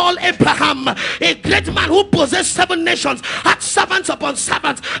man called Abraham, a great man who possessed 7 nations, had servants upon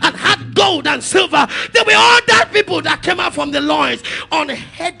servants, and had gold and silver. There were other people that came out from the loins,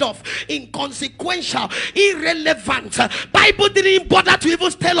 unheard of, inconsequential, irrelevant. Bible didn't bother to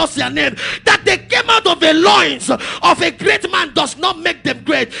even tell us their name. That they came out of the loins of a great man does not make them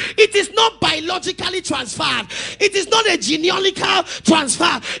great. It is not biologically transferred. It is not a genealogical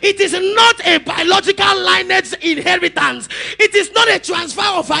transfer. It is not a biological lineage inheritance. It is not a transfer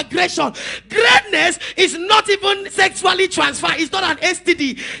of aggression. Greatness is not even sexually transferred. It's not an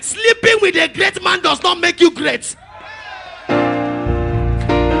STD. Sleeping with a great man does not make you great.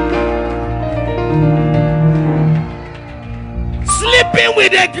 Sleeping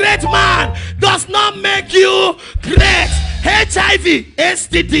with a great man does not make you great. HIV,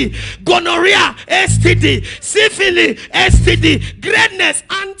 STD, gonorrhea, STD, syphilis, STD, greatness,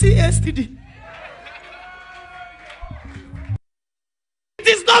 anti-STD. It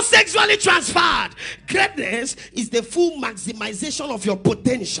is not sexually transferred. Greatness is the full maximization of your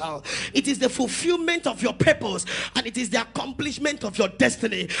potential. It is the fulfillment of your purpose, and it is the accomplishment of your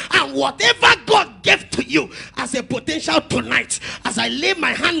destiny. And whatever God gave to you as a potential tonight, as I lay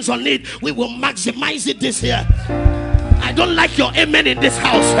my hands on it, we will maximize it this year. I don't like your amen in this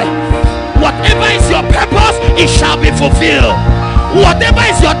house. Whatever is your purpose, it shall be fulfilled. Whatever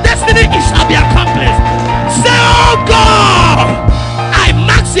is your destiny, it shall be accomplished. Say, oh God, I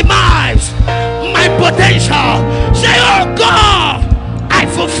maximize my potential. Say, oh God, I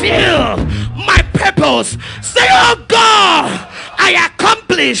fulfill my purpose. Say, oh God, I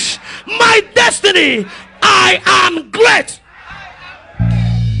accomplish my destiny. I am great.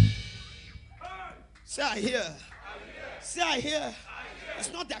 Say, I hear. Say, I hear.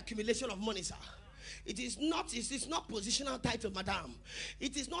 It's not the accumulation of money, sir. It is not positional title, madam.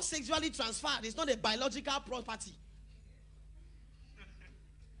 It is not sexually transferred. It's not a biological property.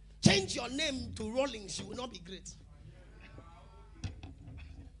 Change your name to Rawlings, you will not be great.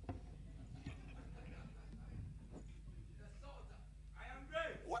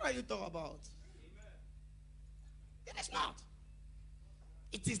 What are you talking about? It is not.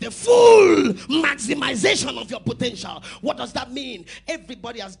 It is the full maximization of your potential. What does that mean?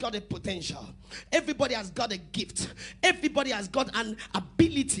 Everybody has got a potential. Everybody has got a gift. Everybody has got an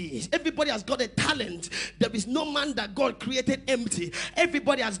ability. Everybody has got a talent. There is no man that God created empty.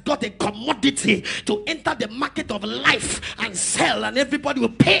 Everybody has got a commodity to enter the market of life and sell, and everybody will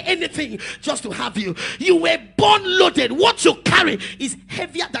pay anything just to have you. You were born loaded. What you carry is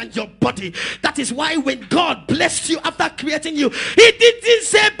heavier than your body. That is why when God blessed you after creating you, he didn't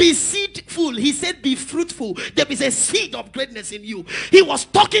say be seedful. He said be fruitful. There is a seed of greatness in you. He was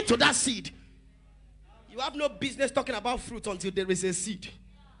talking to that seed. You have no business talking about fruit until there is a seed.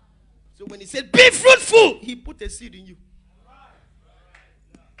 So when he said be fruitful, he put a seed in you.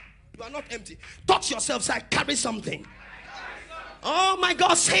 You are not empty. Touch yourself, say I carry something. Oh my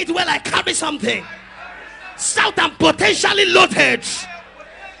God, say it well, I carry something. Shout, I'm potentially loaded.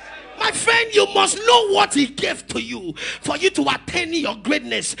 My friend, you must know what he gave to you for you to attain your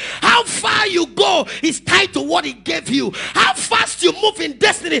greatness. How far you go is tied to what he gave you. How fast you move in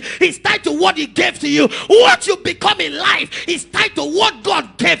destiny is tied to what he gave to you. What you become in life is tied to what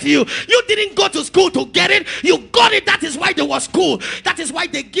God gave you. You didn't go to school to get it. You got it. That is why there was school. That is why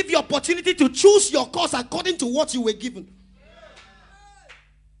they give you opportunity to choose your course according to what you were given.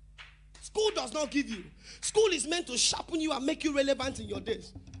 School does not give you. School is meant to sharpen you and make you relevant in your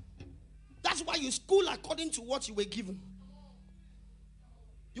days. That's why you school according to what you were given.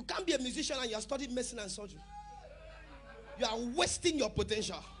 You can't be a musician and you are studying medicine and surgery. You are wasting your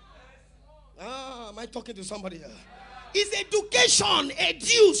potential. Am I talking to somebody here? It's education,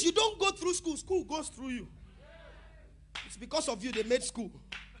 educe. You don't go through school. School goes through you. It's because of you they made school.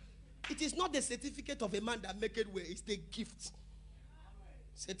 It is not the certificate of a man that make it way. It's the gift.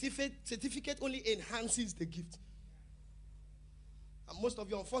 Certificate only enhances the gift. And most of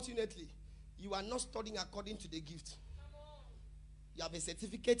you, unfortunately, you are not studying according to the gift. You have a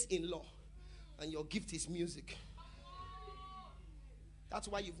certificate in law, and your gift is music. That's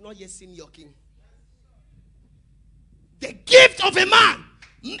why you've not yet seen your king. The gift of a man.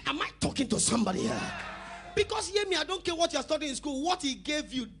 Am I talking to somebody here? Because hear me, I don't care what you're studying in school. What he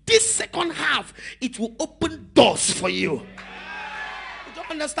gave you, this second half, it will open doors for you. You don't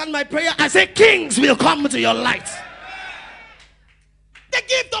understand my prayer? I say kings will come to your light. The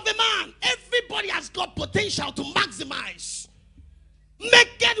gift of a man. Everybody has got potential to maximize.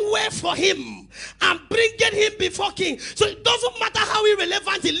 Make it way for him and bring him before king. So it doesn't matter how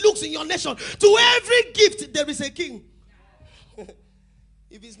irrelevant it looks in your nation. To every gift there is a king.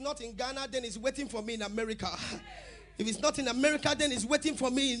 If it's not in Ghana, then it's waiting for me in America. If it's not in America, then it's waiting for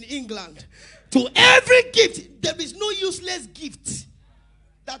me in England. To every gift, there is no useless gift.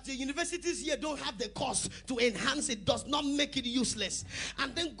 That the universities here don't have the cost to enhance it does not make it useless.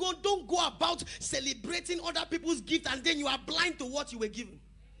 And then don't go about celebrating other people's gift and then you are blind to what you were given.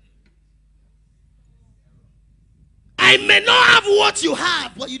 I may not have what you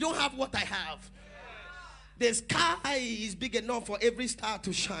have, but you don't have what I have. The sky is big enough for every star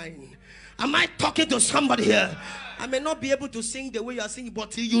to shine. Am I talking to somebody here? I may not be able to sing the way you are singing,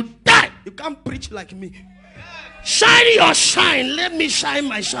 but till you die, you can't preach like me. Shine your shine. Let me shine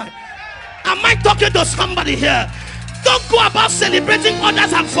my shine. Am I talking to somebody here? Don't go about celebrating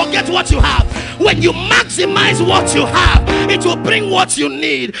others and forget what you have. When you maximize what you have, it will bring what you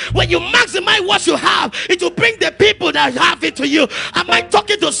need. When you maximize what you have, it will bring the people that have it to you. Am I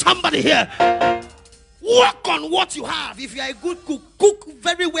talking to somebody here? Work on what you have. If you are a good cook, cook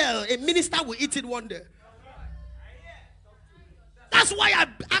very well. A minister will eat it one day. That's why I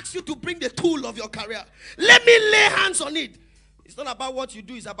asked you to bring the tool of your career. Let me lay hands on it. It's not about what you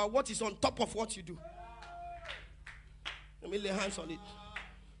do. It's about what is on top of what you do. Let me lay hands on it.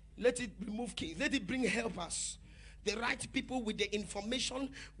 Let it remove kings. Let it bring helpers. The right people with the information,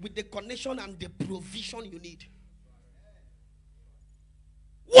 with the connection and the provision you need.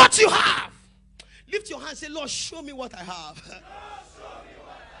 What you have. Lift your hand and say, Lord, show me what I have.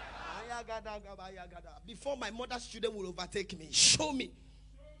 Before my mother's children will overtake me, show me.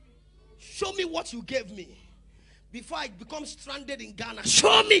 Show me what you gave me. Before I become stranded in Ghana,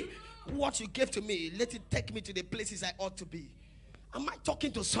 show me what you gave to me. Let it take me to the places I ought to be. Am I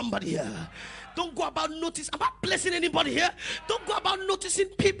talking to somebody here? Don't go about noticing. Am I blessing anybody here? Don't go about noticing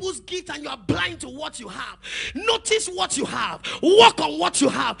people's gifts and you are blind to what you have. Notice what you have. Work on what you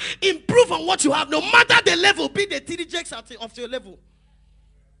have. Improve on what you have. No matter the level, be the TDJs of your level.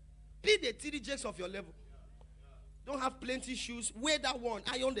 Be the TDJs of your level. Don't have plenty shoes. Wear that one.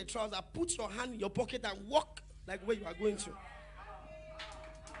 Iron the trouser. Put your hand in your pocket and walk like where you are going to.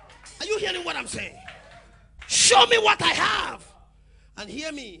 Are you hearing what I'm saying? Show me what I have. And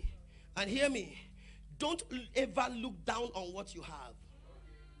hear me. And hear me. Don't ever look down on what you have.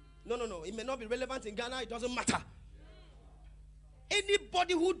 No. It may not be relevant in Ghana. It doesn't matter.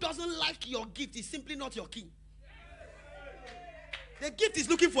 Anybody who doesn't like your gift is simply not your king. The gift is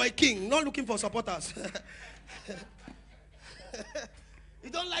looking for a king, not looking for supporters. You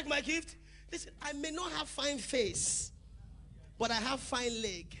don't like my gift? Listen, I may not have fine face, but I have fine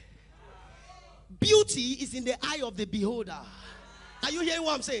leg. Beauty is in the eye of the beholder. Are you hearing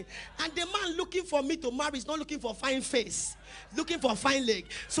what I'm saying? And the man looking for me to marry is not looking for fine face, looking for fine leg.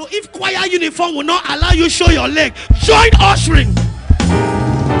 So if choir uniform will not allow you show your leg, join ushering.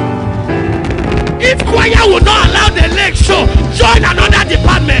 If choir will not allow the leg show, join another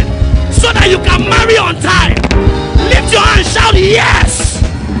department so that you can marry on time. Lift your hand and shout yes.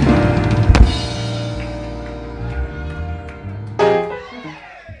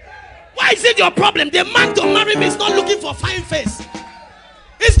 Why is it your problem? The man to marry me is not looking for fine face.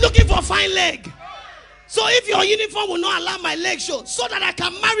 He's looking for fine leg. So if your uniform will not allow my leg show so that I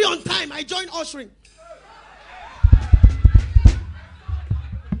can marry on time, I join ushering.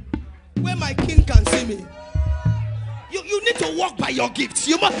 Where my king can see me. You need to walk by your gifts.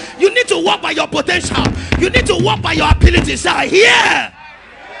 You need to walk by your potential. You need to walk by your abilities. Here.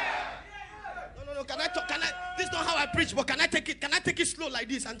 No. Can I talk? This is not how I preach, but can I take it? Can I take it slow like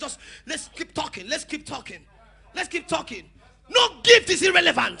this and just let's keep talking? Let's keep talking. No gift is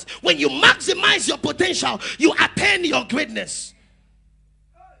irrelevant. When you maximize your potential, you attain your greatness.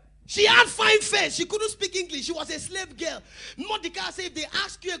 She had fine face. She couldn't speak English. She was a slave girl. Mordecai said, if they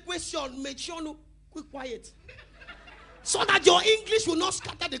ask you a question, make sure no keep quiet. So that your English will not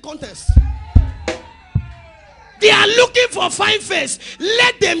scatter the contest. They are looking for fine face.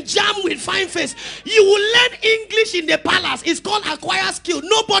 Let them jam with fine face. You will learn English in the palace. It's called acquired skill.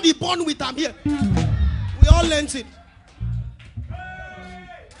 Nobody born with them here. We all learned it.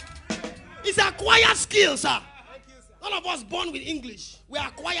 It's acquired skill, sir. None of us born with English. We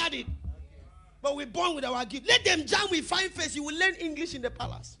acquired it. But we're born with our gift. Let them jam with fine face. You will learn English in the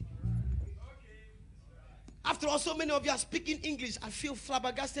palace. After all, so many of you are speaking English. I feel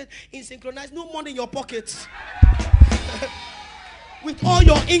flabbergasted, synchronized. No money in your pockets. With all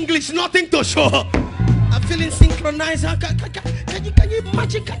your English, nothing to show. I'm feeling synchronized. Can you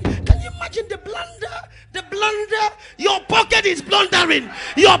imagine? Can you imagine the blunder? The blunder. Your pocket is blundering.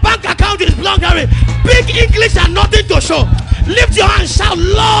 Your bank account is blundering. Big English and nothing to show. Lift your hand, shout,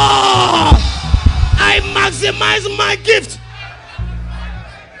 Lord, I maximize my gift.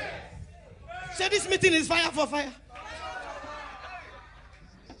 Say this meeting is fire for fire.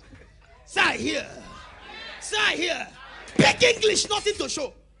 Say here. Say here. Big English, nothing to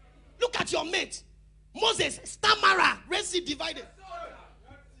show. Look at your mate. Moses, stammerer, Red Sea divided.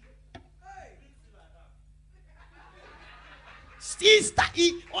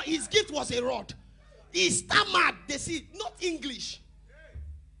 His gift was a rod. He stammered. They see not English.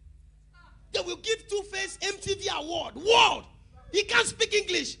 They will give Two-Face MTV award. World. He can't speak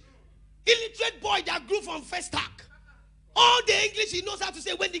English. Illiterate boy that grew from first tack. All the English he knows how to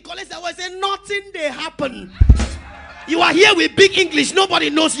say when he collects the award, say nothing they happen. You are here with big English. Nobody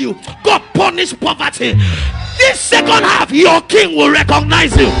knows you. God punish poverty. This second half, your king will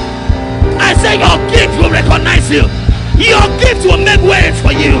recognize you. I say your gift will recognize you. Your gift will make way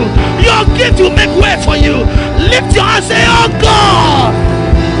for you. Your gift will make way for you. Lift your hand and say, oh God,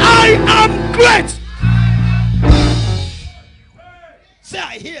 I am great. Say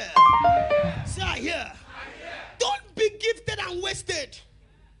I hear. Say I hear. Don't be gifted and wasted.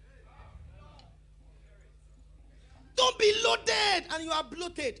 Don't be loaded and you are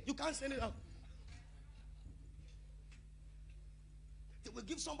bloated. You can't send it out. They will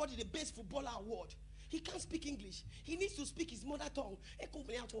give somebody the best footballer award. He can't speak English. He needs to speak his mother tongue.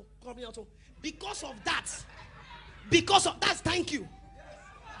 Because of that, thank you.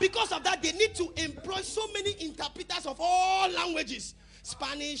 Because of that, they need to employ so many interpreters of all languages.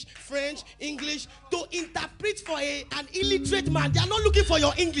 Spanish, French, English, to interpret for an illiterate man. They are not looking for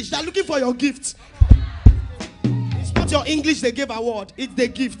your English. They are looking for your gifts. It's not your English they gave award. It's the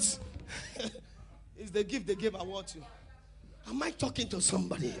gifts. It's the gift they gave award to. Am I talking to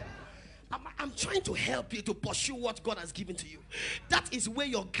somebody? I'm trying to help you to pursue what God has given to you. That is where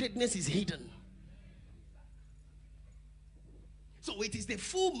your greatness is hidden. So it is the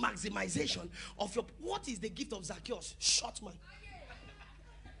full maximization of your... What is the gift of Zacchaeus? Short man.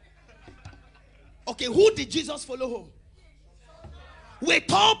 Okay, who did Jesus follow home? Were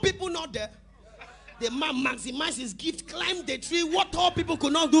tall people not there? The man maximized his gift, climbed the tree. What tall people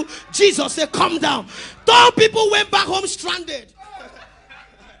could not do, Jesus said, come down. Tall people went back home stranded.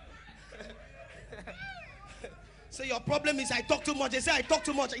 So your problem is I talk too much. They say I talk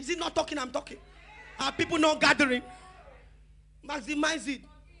too much. Is it not talking? I'm talking. Are people not gathering? Maximize it.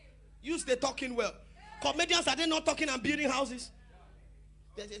 Use the talking well. Comedians, are they not talking and building houses?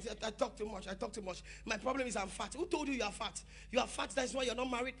 I talk too much. I talk too much. My problem is I'm fat. Who told you you are fat? You are fat. That's why you're not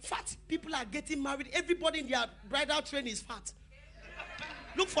married. Fat people are getting married. Everybody in their bridal train is fat.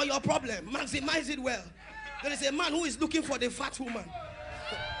 Look for your problem. Maximize it well. There is a man who is looking for the fat woman.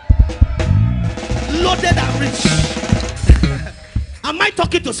 Loaded and rich. Am I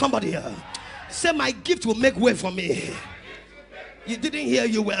talking to somebody here? Say, my gift will make way for me. You didn't hear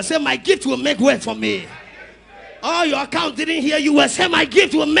you well. Say, my gift will make way for me. Oh, your account didn't hear you well. Say, my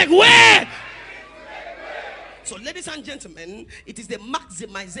gift will make way. So, ladies and gentlemen, it is the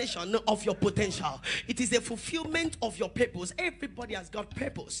maximization of your potential. It is the fulfillment of your purpose. Everybody has got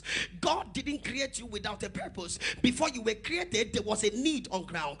purpose. God didn't create you without a purpose. Before you were created, there was a need on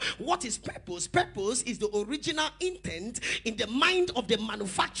ground. What is purpose? Purpose is the original intent in the mind of the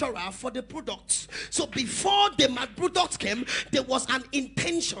manufacturer for the product. So before the product came, there was an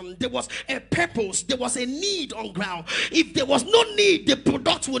intention. There was a purpose. There was a need on ground. If there was no need, the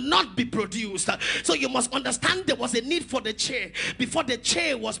product would not be produced. So you must understand there was a need for the chair before the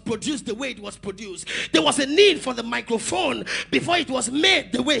chair was produced the way it was produced. There was a need for the microphone before it was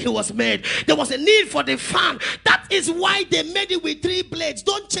made the way it was made. There was a need for the fan. That is why they made it with 3 blades.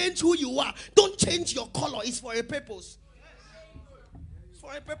 Don't change who you are. Don't change your color. It's for a purpose. It's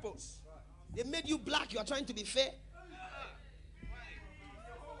for a purpose. They made you black. You are trying to be fair.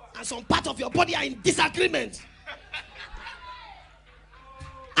 And some part of your body are in disagreement.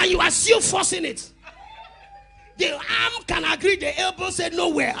 And you are still forcing it. The arm can agree, the elbow said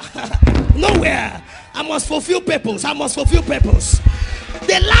nowhere. Nowhere. I must fulfill purpose. I must fulfill purpose.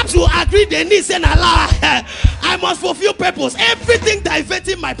 The laps will agree, the knees and Allah. I must fulfill purpose. Everything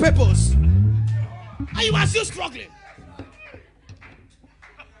diverting my purpose. And you are still struggling.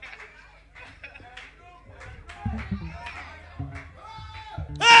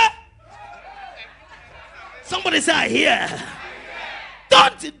 Somebody say, here.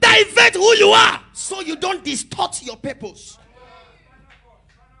 Don't divert who you are so you don't distort your purpose.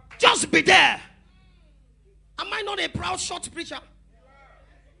 Just be there. Am I not a proud short preacher?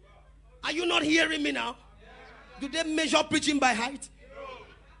 Are you not hearing me now? Do they measure preaching by height?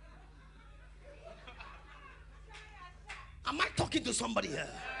 Am I talking to somebody here?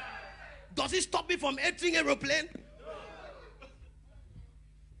 Does it stop me from entering aeroplane?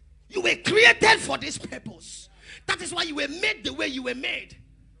 You were created for this purpose. That is why you were made the way you were made.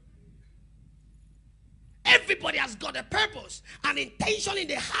 Everybody has got a purpose, an intention in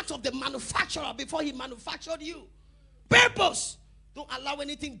the heart of the manufacturer before he manufactured you. Purpose. Don't allow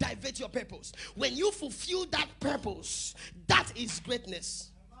anything divert your purpose. When you fulfill that purpose, that is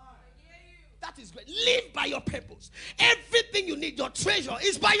greatness. That is great. Live by your purpose. Everything you need, your treasure,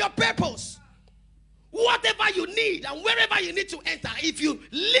 is by your purpose. Whatever you need and wherever you need to enter, if you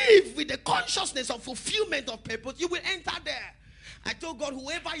live with the consciousness of fulfillment of purpose, you will enter there. I told God,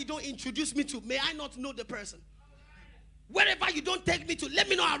 whoever you don't introduce me to, may I not know the person. Wherever you don't take me to, let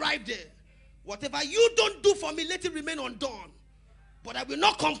me not arrive there. Whatever you don't do for me, let it remain undone. But I will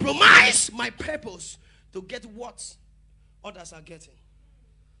not compromise my purpose to get what others are getting.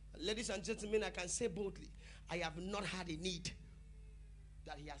 Ladies and gentlemen, I can say boldly, I have not had a need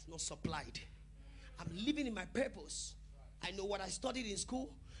that he has not supplied. I'm living in my purpose. I know what I studied in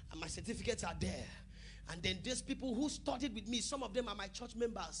school, and my certificates are there. And then there's people who studied with me. Some of them are my church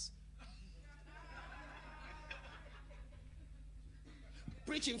members.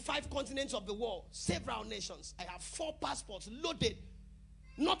 Preach in 5 continents of the world, several nations. I have 4 passports loaded,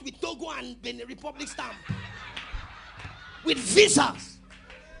 not with Togo and Benin Republic stamp, with visas.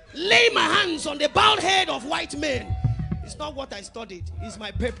 Lay my hands on the bald head of white men. It's not what I studied. It's my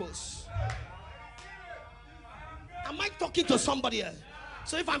purpose. Am I talking to somebody else?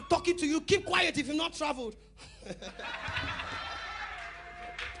 So if I'm talking to you, keep quiet if you've not traveled.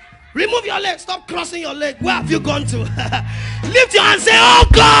 Remove your leg. Stop crossing your leg. Where have you gone to? Lift your hand and say, oh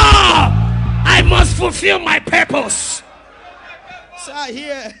God, I must fulfill my purpose. Say I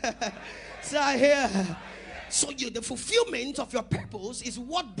hear. Say I hear. So the fulfillment of your purpose is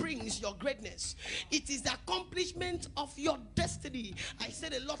what brings your greatness. It is the accomplishment of your destiny. I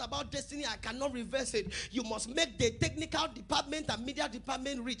said a lot about destiny. I cannot reverse it. You must make the technical department and media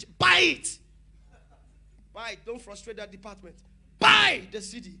department rich. Buy it. Buy it. Don't frustrate that department. Buy the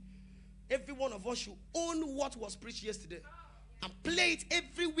CD. Every one of us should own what was preached yesterday and play it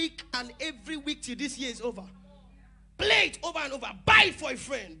every week and every week till this year is over. Play it over and over. Buy it for a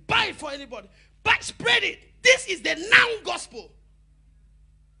friend. Buy it for anybody. Buy, spread it. This is the now gospel.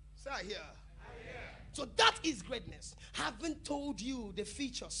 Say I hear. So that is greatness. Haven't told you the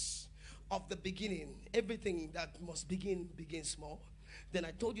features of the beginning. Everything that must begin, begins small. Then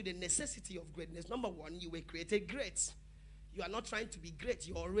I told you the necessity of greatness. Number one, you were created great. You are not trying to be great.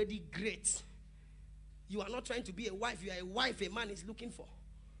 You're already great. You are not trying to be a wife. You are a wife a man is looking for.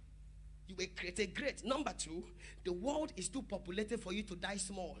 You were created great. Number two, the world is too populated for you to die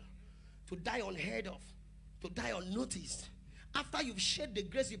small, to die unheard of, to die unnoticed. After you've shared the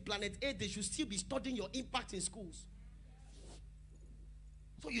grace with planet Earth, they should still be studying your impact in schools.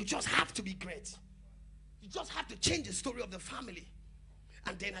 So you just have to be great. You just have to change the story of the family.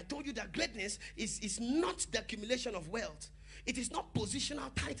 And then I told you that greatness is not the accumulation of wealth. It is not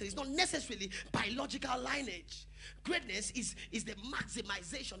positional title. It's not necessarily biological lineage. Greatness is the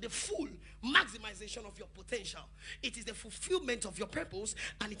maximization, the full maximization of your potential. It is the fulfillment of your purpose,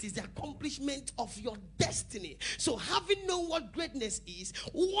 and it is the accomplishment of your destiny. So having known what greatness is,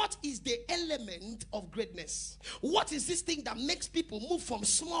 what is the element of greatness? What is this thing that makes people move from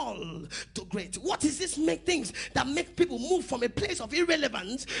small to great? What is this things that make people move from a place of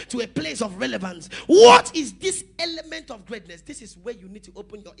irrelevance to a place of relevance? What is this element of greatness? This is where you need to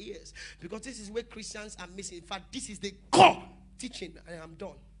open your ears, because this is where Christians are missing. In fact, this is the core teaching. I am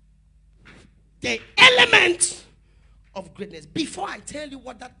done. The element of greatness. Before I tell you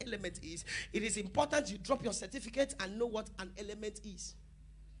what that element is, it is important you drop your certificate and know what an element is.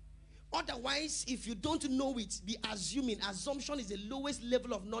 Otherwise, if you don't know it, be assuming. Assumption is the lowest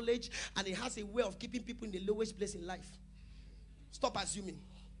level of knowledge, and it has a way of keeping people in the lowest place in life. Stop assuming.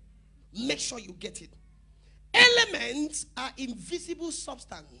 Make sure you get it. Elements are invisible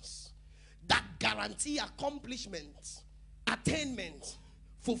substance that guarantee accomplishment, attainment,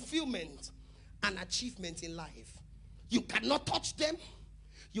 fulfillment, and achievement in life. You cannot touch them,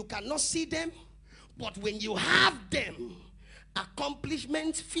 you cannot see them, but when you have them,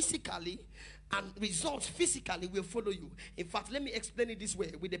 accomplishment physically and results physically will follow you. In fact, let me explain it this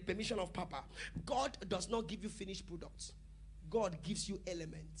way with the permission of Papa. God does not give you finished products. God gives you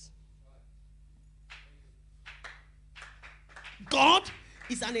elements. God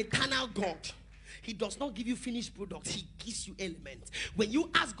is an eternal God. He does not give you finished products. He gives you elements. When you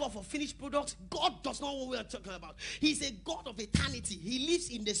ask God for finished products, God does not know what we are talking about. He's a God of eternity. He lives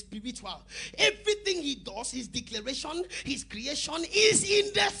in the spiritual. Everything he does, his declaration, his creation is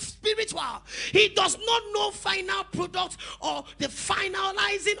in the spiritual. He does not know final product or the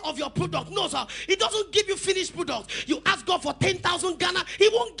finalizing of your product. No, sir. He doesn't give you finished product. You ask God for 10,000 Ghana, he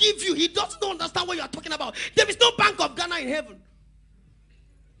won't give you. He doesn't understand what you are talking about. There is no Bank of Ghana in heaven.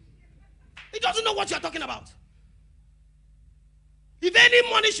 He doesn't know what you're talking about. If any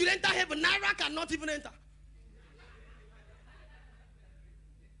money should enter heaven, Naira cannot even enter.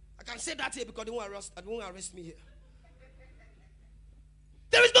 I can say that here because they won't arrest me here.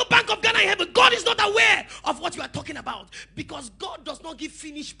 There is no Bank of Ghana in heaven. God is not aware of what you are talking about, because God does not give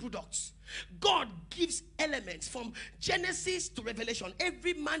finished products. God gives elements from Genesis to Revelation.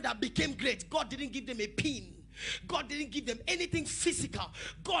 Every man that became great, God didn't give them a pin. God didn't give them anything physical.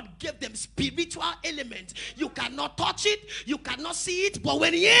 God gave them spiritual elements. You cannot touch it, you cannot see it, but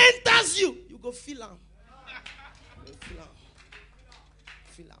when he enters you, you go feel him.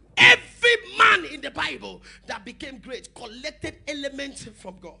 Every man in the Bible that became great collected elements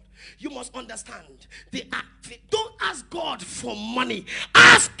from God. You must understand. Don't ask God for money.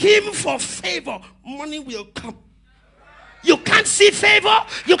 Ask him for favor. Money will come. You can't see favor.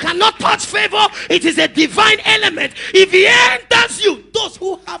 You cannot touch favor. It is a divine element. If he enters you, those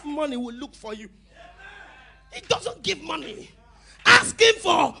who have money will look for you. He doesn't give money. Ask him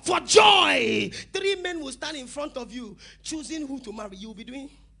for joy. 3 men will stand in front of you choosing who to marry. You will be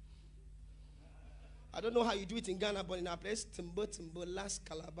doing. I don't know how you do it in Ghana, but in our place, Timbo, last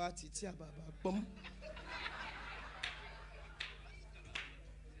Calabar, boom.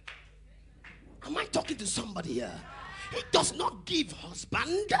 Am I talking to somebody here? He does not give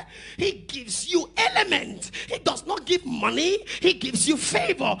husband. He gives you element. He does not give money. He gives you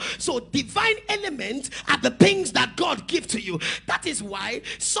favor. So divine elements are the things that God gives to you. That is why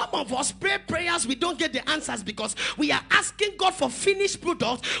some of us pray prayers, we don't get the answers, because we are asking God for finished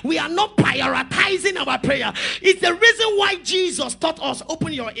products. We are not prioritizing our prayer. It's the reason why Jesus taught us,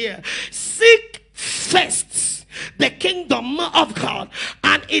 open your ear, seek first the kingdom of God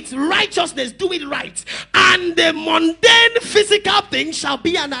and its righteousness, do it right, and the mundane physical things shall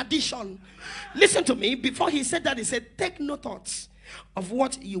be an addition. Listen to me. Before he said that, he said, take no thoughts of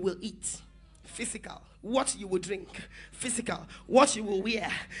what you will eat, physical, what you will drink, physical, what you will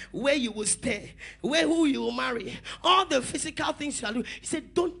wear, where you will stay, who you will marry, all the physical things shall do. He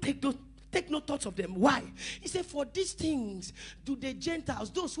said, don't take those. Take no thoughts of them. Why? He said, for these things do the Gentiles,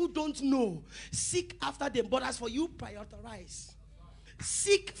 those who don't know, seek after them. But as for you, prioritize.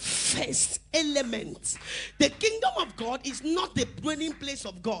 Seek first element. The kingdom of God is not the dwelling place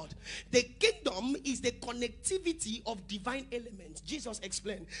of God. The kingdom is the connectivity of divine elements. Jesus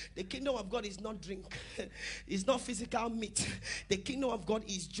explained, the kingdom of God is not drink. It's not physical meat. The kingdom of God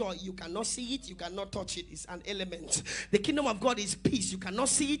is joy. You cannot see it, you cannot touch it. It's an element. The kingdom of God is peace. You cannot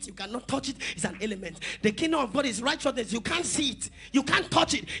see it, you cannot touch it. It's an element. The kingdom of God is righteousness. You can't see it, you can't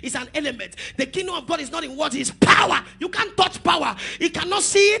touch it. It's an element. The kingdom of God is not in words, it's power. You can't touch power. You cannot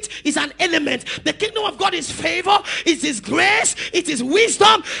see it, it's an element. The kingdom of God is favor, it is grace, it is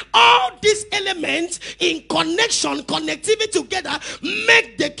wisdom. All these elements in connection, connectivity together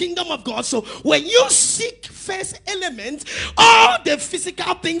make the kingdom of God. So when you seek first element, all the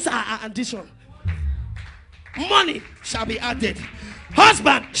physical things are addition. Money shall be added,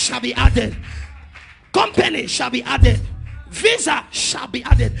 husband shall be added, company shall be added, visa shall be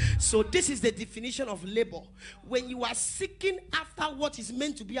added. So this is the definition of labor. When you are seeking after what is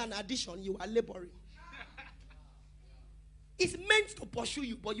meant to be an addition, you are laboring. It's meant to pursue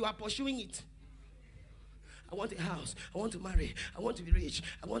you, but you are pursuing it. I want a house, I want to marry, I want to be rich,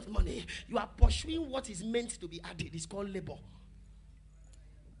 I want money. You are pursuing what is meant to be added. It's called labor.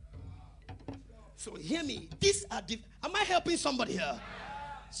 So hear me. These are am I helping somebody here?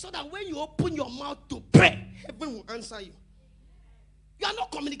 So that when you open your mouth to pray, heaven will answer you. You are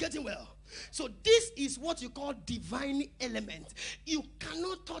not communicating well. So this is what you call divine element. You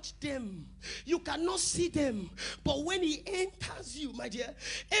cannot touch them. You cannot see them. But when he enters you, my dear,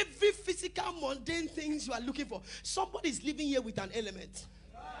 every physical mundane things you are looking for, somebody is living here with an element.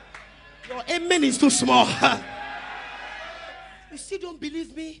 Your amen is too small. You still don't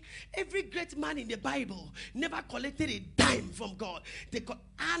believe me? Every great man in the Bible never collected a dime from God.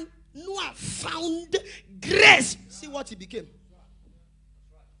 And Noah found grace. See what he became.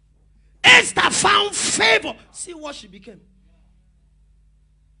 Esther found favor. See what she became.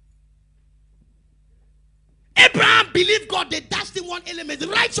 Abraham believed God. They dashed in one element.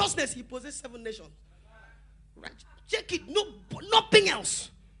 Righteousness. He possessed 7 nations. Right. Check it. No, nothing else.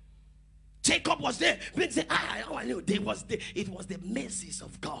 Jacob was there. But say, I knew it was the mercies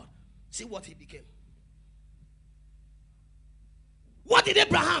of God. See what he became. What did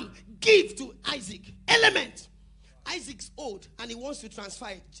Abraham give to Isaac? Element. Isaac's old and he wants to transfer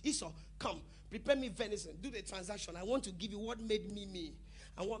it. Esau, come, prepare me venison. Do the transaction. I want to give you what made me me.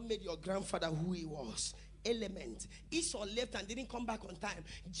 And what made your grandfather who he was. Element. Esau left and didn't come back on time.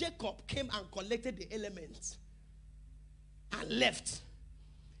 Jacob came and collected the element and left.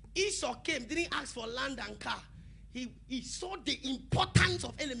 Esau came, didn't ask for land and car. He saw the importance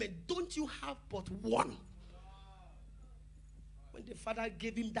of element. Don't you have but one? When the father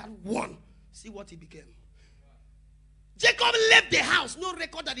gave him that one, see what he became. Jacob left the house. No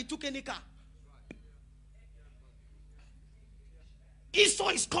record that he took any car. Esau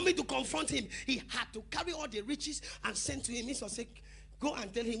is coming to confront him. He had to carry all the riches and send to him. Esau said, go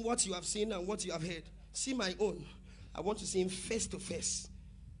and tell him what you have seen and what you have heard. See my own. I want to see him face to face.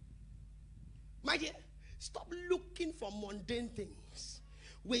 My dear, stop looking for mundane things.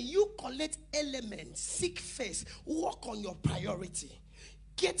 When you collect elements, seek first, work on your priority.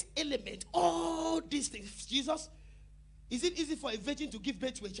 Get element, all these things. Jesus, is it easy for a virgin to give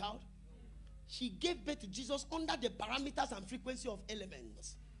birth to a child? She gave birth to Jesus under the parameters and frequency of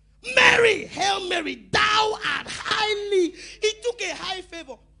elements. Mary, Hail Mary, thou art highly. He took a high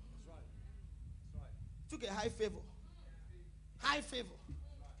favor. Took a high favor. High favor.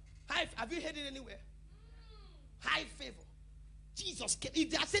 Have you heard it anywhere? High favor. Jesus came. If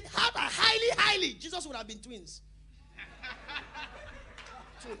they had said have a highly, Jesus would have been twins.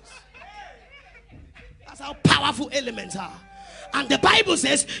 Twins. That's how powerful elements are. And the Bible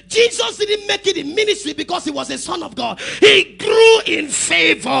says Jesus didn't make it in ministry because he was a son of God. He grew in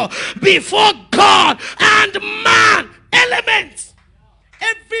favor before God and man. Elements.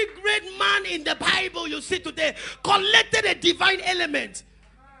 Every great man in the Bible you see today collected a divine element.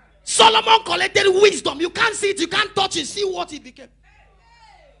 Solomon collected wisdom. You can't see it, you can't touch it. See what he became.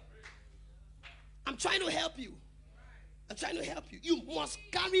 I'm trying to help you. I'm trying to help you. You must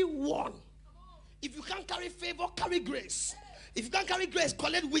carry one. If you can't carry favor, carry grace. If you can't carry grace,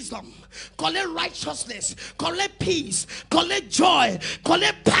 collect wisdom, collect righteousness, collect peace, collect joy,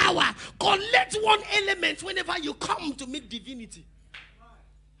 collect power, collect one element whenever you come to meet divinity.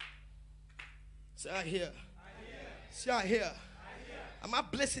 Say, I hear. Say, I hear. Am I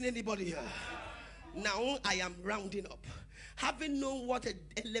blessing anybody here? Now I am rounding up. Having known what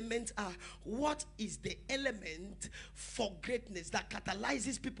elements are, what is the element for greatness that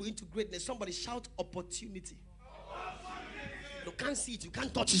catalyzes people into greatness? Somebody shout opportunity. You can't see it, you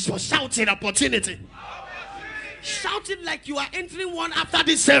can't touch it, you're shouting opportunity. Shout it like you are entering one after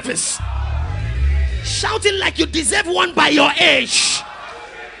this service. Shout it like you deserve one by your age.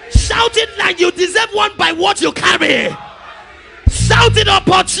 Shout it like you deserve one by what you carry. Shout it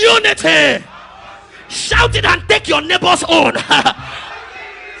opportunity. Shout it and take your neighbor's own.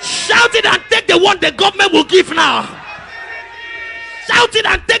 Shout it and take the one the government will give now. Shout it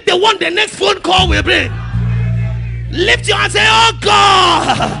and take the one the next phone call will bring. Lift your hand and say, oh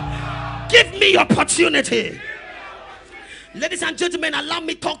God, give me opportunity. Ladies and gentlemen, allow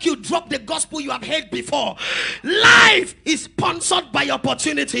me talk you. Drop the gospel you have heard before. Life is sponsored by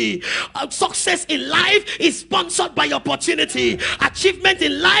opportunity. Success in life is sponsored by opportunity. Achievement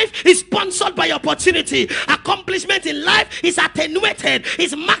in life is sponsored by opportunity. Accomplishment in life is attenuated,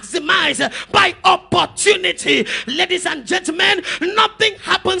 is maximized by opportunity. Ladies and gentlemen, nothing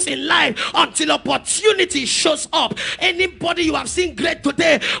happens in life until opportunity shows up. Anybody you have seen great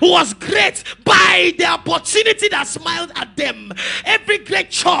today was great by the opportunity that smiled at them. Every great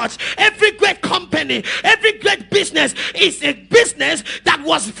church, every great company, every great business is a business that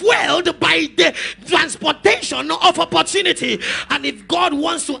was fueled by the transportation of opportunity. And if God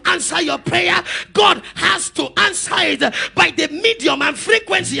wants to answer your prayer, God has to answer it by the medium and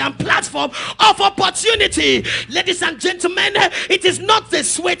frequency and platform of opportunity. Ladies and gentlemen, it is not the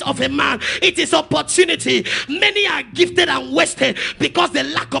sweat of a man, it is opportunity. Many are gifted and wasted because they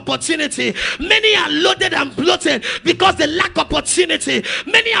lack opportunity. Many are loaded and bloated because they lack opportunity.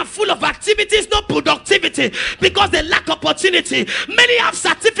 Many are full of activities, no productivity, because they lack opportunity. Many have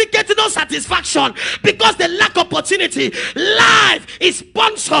certificates, no satisfaction, because they lack opportunity. Life is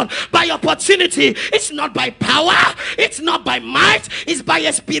sponsored by opportunity. It's not by power, it's not by might, it's by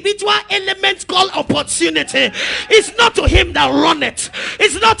a spiritual element called opportunity. It's not to him that runneth,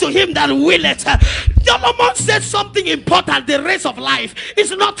 it's not to him that willeth. Solomon said something important. The race of life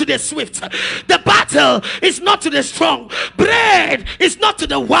is not to the swift, the battle is not to the strong, bread is not to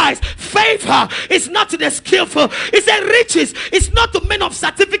the wise, favor is not to the skillful. He said riches is not to men of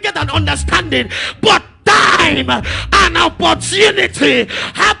certificate and understanding, but time and opportunity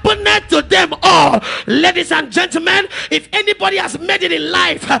happened to them all. Ladies and gentlemen, if anybody has made it in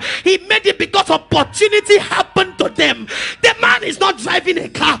life, he made it because opportunity happened to them. The man is not driving a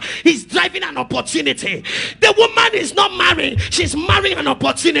car, he's driving an opportunity. The woman is not marrying, she's marrying an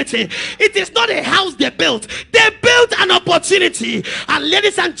opportunity. It is not a house they built an opportunity. And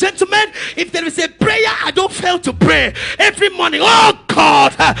ladies and gentlemen, if there is a prayer I don't fail to pray every morning, oh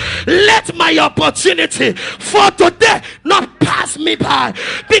God, let my opportunity for today not pass me by,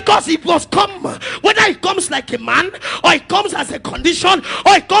 because it was come, whether it comes like a man or it comes as a condition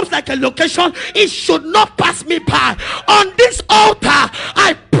or it comes like a location, it should not pass me by. On this altar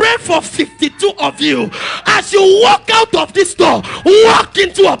I pray for 52 of you. As you walk out of this door, walk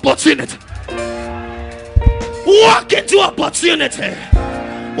into opportunity. Walk into opportunity.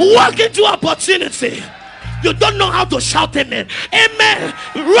 Walk into opportunity. You don't know how to shout amen. Amen.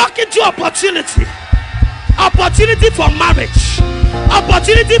 Walk into opportunity. Opportunity for marriage,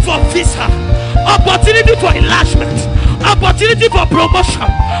 opportunity for visa, opportunity for enlargement, opportunity for promotion,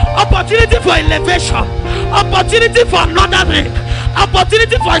 opportunity for elevation, opportunity for another ring,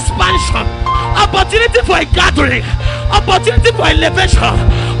 opportunity for expansion, opportunity for a gathering, opportunity for elevation,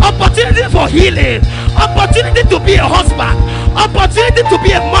 opportunity for healing, opportunity to be a husband, opportunity to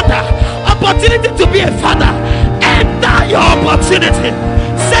be a mother, opportunity to be a father. Enter your opportunity.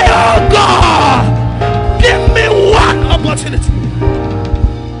 Say, oh God, give me one opportunity.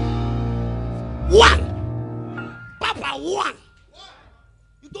 One. Papa, one.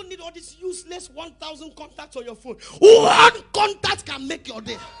 You don't need all this useless 1,000 contacts on your phone. One contact can make your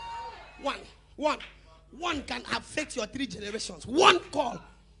day. One can affect your 3 generations. One call.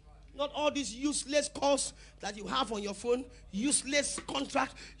 Not all these useless calls that you have on your phone. Useless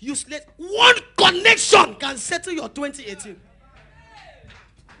contract. Useless. One connection can settle your 2018.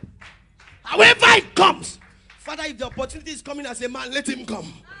 However it comes. Father, if the opportunity is coming as a man, let him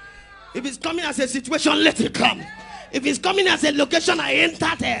come. If it's coming as a situation, let it come. If it's coming as a location, I enter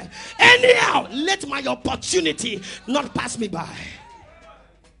there. Anyhow, let my opportunity not pass me by.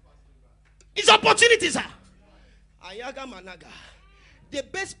 It's opportunity, sir. Ayaga Managa. The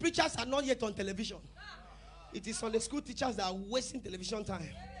best preachers are not yet on television. It is Sunday school teachers that are wasting television time.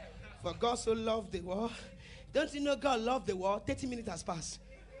 For God so loved the world. Don't you know God loved the world? 30 minutes has passed.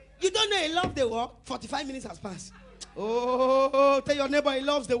 You don't know he loved the world? 45 minutes has passed. Oh, tell your neighbor he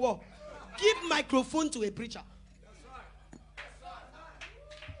loves the world. Give microphone to a preacher.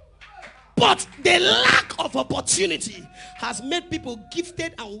 But the lack of opportunity has made people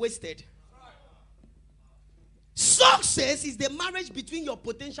gifted and wasted. Success is the marriage between your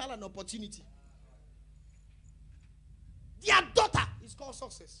potential and opportunity. Their daughter is called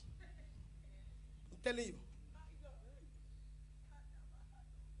success. I'm telling you.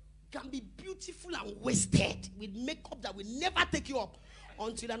 Can be beautiful and wasted with makeup that will never take you up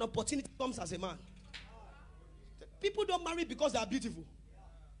until an opportunity comes as a man. People don't marry because they are beautiful.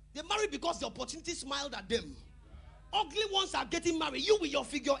 They marry because the opportunity smiled at them. Ugly ones are getting married. You with your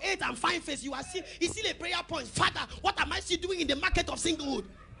figure 8 and fine face, you are still a prayer point. Father, what am I still doing in the market of singlehood?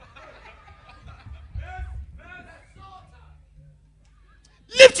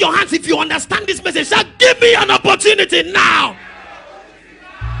 Lift your hands if you understand this message. Say, give me an opportunity now.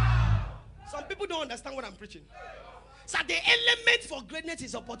 Some people don't understand what I'm preaching. So the element for greatness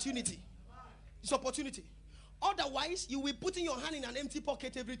is opportunity. It's opportunity. Otherwise, you will put in your hand in an empty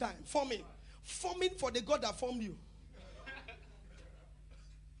pocket every time. Forming for the God that formed you.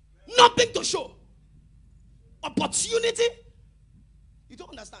 Nothing to show. Opportunity. You don't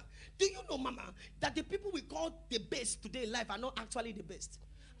understand. Do you know, Mama, that the people we call the best today in life are not actually the best?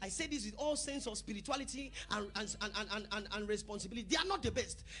 I say this with all sense of spirituality and responsibility. They are not the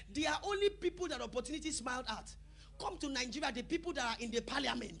best. They are only people that opportunity smiled at. Come to Nigeria, the people that are in the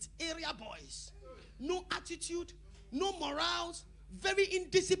parliament, area boys. No attitude, no morals, very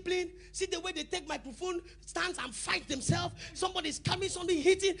indisciplined. See the way they take microphone stands and fight themselves. Somebody's coming, something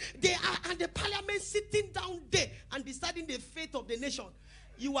hitting. They are at the parliament sitting down there and deciding the fate of the nation.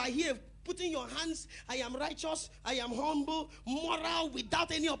 You are here putting your hands. I am righteous. I am humble, moral,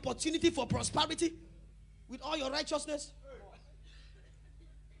 without any opportunity for prosperity. With all your righteousness.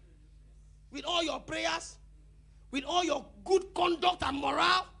 With all your prayers. With all your good conduct and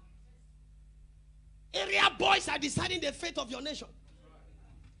morale. Area boys are deciding the fate of your nation.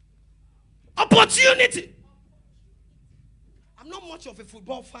 Opportunity. I'm not much of a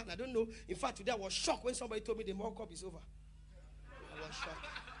football fan. I don't know. In fact, today I was shocked when somebody told me the World Cup is over. I was shocked.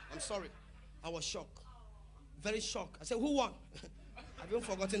 I'm sorry. I was shocked. Very shocked. I said, who won? I've even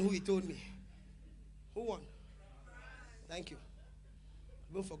forgotten who he told me. Who won? Thank you.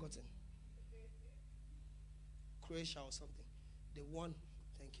 I've even forgotten. Croatia or something. They won.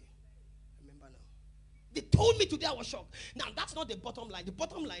 Thank you. Remember now. They told me today, I was shocked. Now, that's not the bottom line. The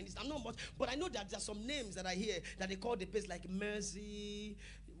bottom line is, I'm not much, but I know that there are some names that I hear that they call the best, like Messi,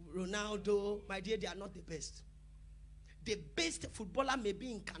 Ronaldo. My dear, they are not the best. The best footballer may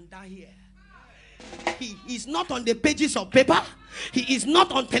be in Kanda here. He is not on the pages of paper. He is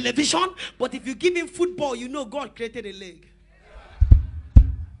not on television. But if you give him football, you know God created a leg.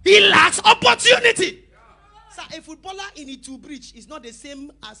 He lacks opportunity. So a footballer in Itoro Bridge is not the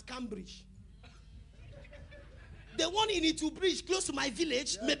same as Cambridge. The one in Itoro Bridge, close to my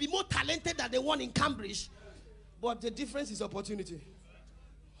village, may be more talented than the one in Cambridge. But the difference is opportunity.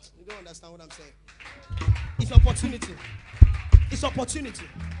 You don't understand what I'm saying. It's opportunity. It's opportunity.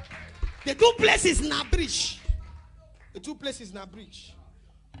 The two places in our bridge. The two places in our bridge.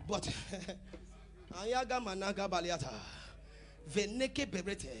 But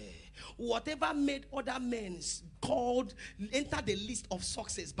whatever made other men called enter the list of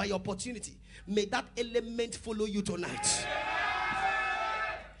success by opportunity, may that element follow you tonight.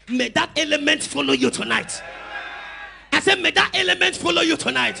 May that element follow you tonight. I said, may that element follow you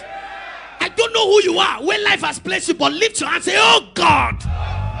tonight. I don't know who you are, where life has placed you, but lift your hand and say, oh God,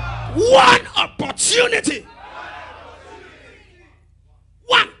 one opportunity.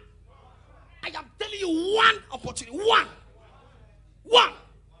 One. I am telling you, one opportunity. One. One.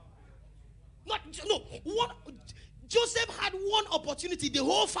 Joseph had one opportunity. The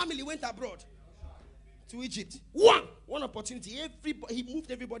whole family went abroad to Egypt. One opportunity. He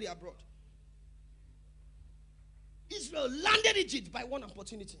moved everybody abroad. Israel landed Egypt by one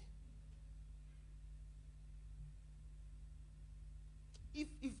opportunity. If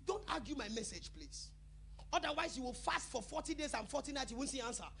don't argue my message, please. Otherwise, you will fast for 40 days and 40 nights. You won't see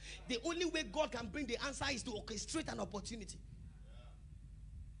answer. The only way God can bring the answer is to orchestrate an opportunity.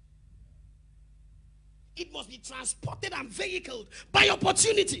 It must be transported and vehicled by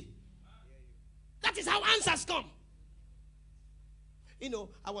opportunity. That is how answers come. You know,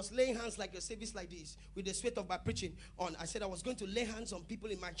 I was laying hands like a service like this with the sweat of my preaching on. I said I was going to lay hands on people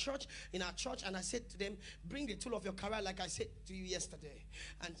in my church, in our church, and I said to them, bring the tool of your career like I said to you yesterday.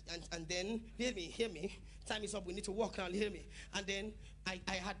 And then, hear me. Time is up, we need to walk around, hear me. And then I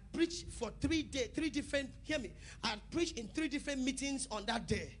had preached for 3 days, I had preached in 3 different meetings on that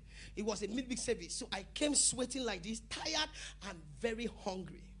day. It was a midweek service. So I came sweating like this, tired and very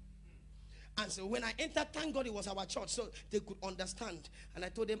hungry. And so when I entered, thank God it was our church, so they could understand. And I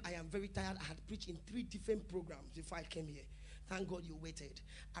told them, I am very tired. I had preached in 3 different programs before I came here. Thank God you waited.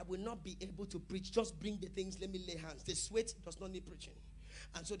 I will not be able to preach. Just bring the things, let me lay hands. The sweat does not need preaching.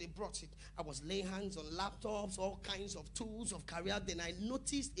 And so they brought it. I was laying hands on laptops, all kinds of tools of career. Then I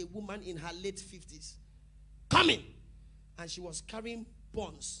noticed a woman in her late 50s coming. And she was carrying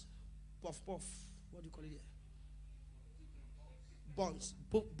buns. Puff. What do you call it here? Buns.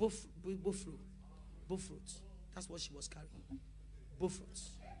 Fruits. That's what she was carrying.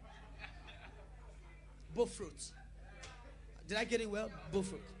 Fruits. Did I get it well?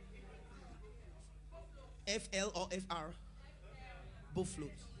 Fruit. FL or FR?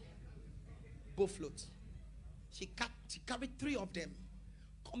 Float. She carried 3 of them,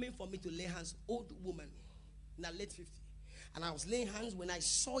 coming for me to lay hands. Old woman in her late 50s. And I was laying hands. When I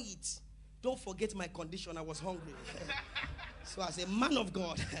saw it, don't forget my condition, I was hungry. So as a man of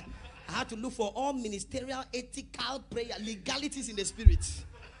God, I had to look for all ministerial, ethical, prayer, legalities in the spirit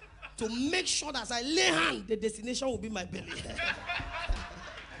to make sure that as I lay hand, the destination will be my belly.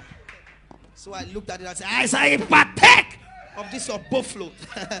 So I looked at it and said, as I partake of this of buffalo,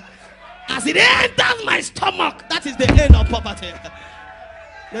 as it enters my stomach, that is the end of poverty.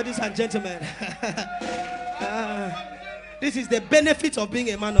 Ladies and gentlemen, this is the benefit of being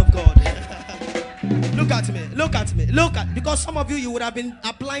a man of God. Look at me. Because some of you would have been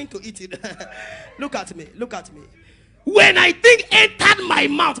applying to eat it. Look at me. When I think entered my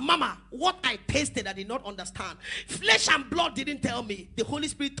mouth, Mama, what I tasted I did not understand. Flesh and blood didn't tell me. The Holy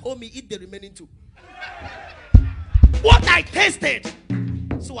Spirit told me eat the remaining 2. What I tasted.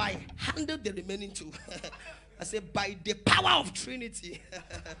 So I handled the remaining 2. I said, by the power of Trinity.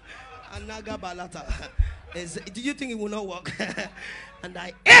 Anaga balata. Do you think it will not work? And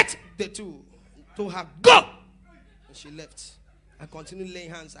I ate the 2. Told her, go! And she left. I continued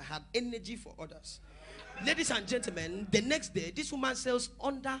laying hands. I had energy for others. Ladies and gentlemen, the next day, this woman sells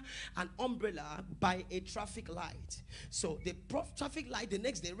under an umbrella by a traffic light. So the traffic light, the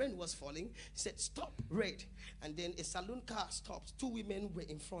next day, rain was falling. Said, stop, red. And then a saloon car stopped. 2 women were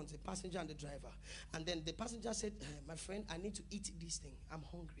in front, the passenger and the driver. And then the passenger said, my friend, I need to eat this thing. I'm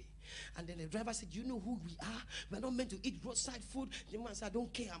hungry. And then the driver said, you know who we are? We're not meant to eat roadside food. The woman said, I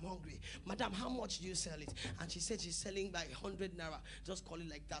don't care, I'm hungry. Madam, how much do you sell it? And she said she's selling by 100 naira. Just call it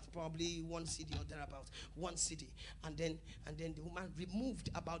like that. Probably 1 cedi or thereabout. 1 cedi. And then the woman removed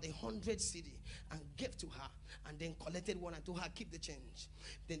about 100 cedi and gave to her. And then collected one and told her, keep the change.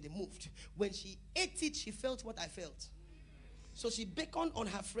 Then they moved. When she ate it, she felt what I felt. So she beckoned on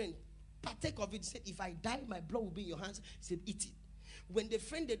her friend. Partake of it. Said, if I die, my blood will be in your hands. He said, eat it. When the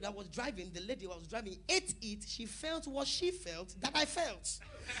friend that was driving, the lady who was driving, ate it, she felt what she felt that I felt.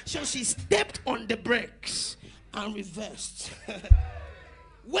 So she stepped on the brakes and reversed.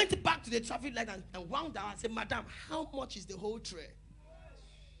 Went back to the traffic light and wound down and said, Madam, how much is the whole tray?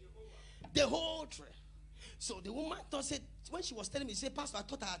 The whole tray. So the woman said, when she was telling me, she said, Pastor, I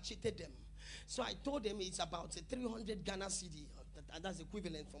thought I had cheated them. So I told them it's about 300 Ghana cedi. That's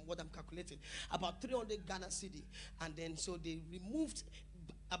equivalent from what I'm calculating. About 300 Ghana cedi. And then so they removed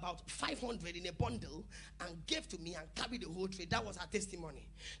about 500 in a bundle and gave to me and carried the whole tray. That was her testimony.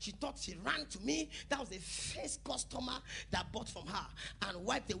 She thought she ran to me. That was the first customer that bought from her and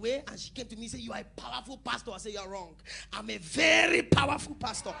wiped away. And she came to me and said, you are a powerful pastor. I said, you're wrong. I'm a very powerful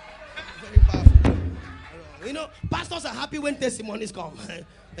pastor. Very powerful. You know, pastors are happy when testimonies come.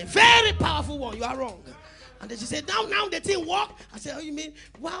 A very powerful one. You are wrong. And then she said, now the thing worked. I said, oh, you mean?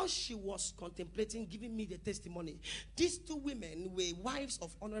 While she was contemplating, giving me the testimony, these 2 women were wives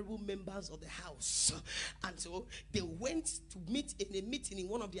of honorable members of the house. And so they went to meet in a meeting in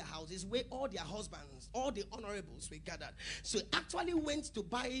one of their houses where all their husbands, all the honorables were gathered. So they actually went to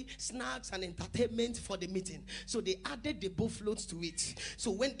buy snacks and entertainment for the meeting. So they added the buffaloes to it. So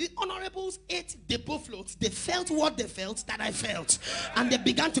when the honorables ate the buffaloes, they felt what they felt that I felt. And they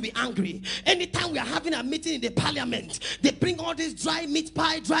began to be angry. Anytime we are having a meeting in the parliament, they bring all this dry meat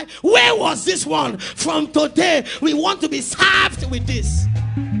pie, where was this one? From today we want to be served with this.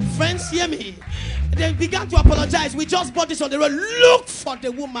 Friends, hear me. They began to apologize. We just bought this on the road. Look for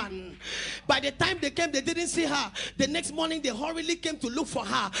the woman. By the time they came, they didn't see her. The next morning, they hurriedly came to look for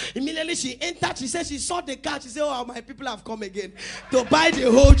her. Immediately, she entered. She said she saw the car. She said, oh, my people have come again to buy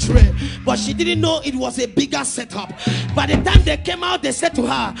the whole tray. But she didn't know it was a bigger setup. By the time they came out, they said to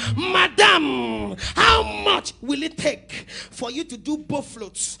her, Madam, how much will it take for you to do both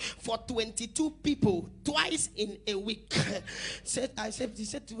floats for 22 people twice in a week? He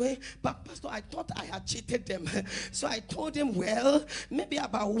said to me, but Pastor, I thought I had cheated them. So I told him, well, maybe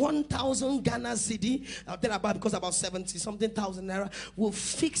about 1,000 Ghana cedi, then about, because about 70 something thousand naira, will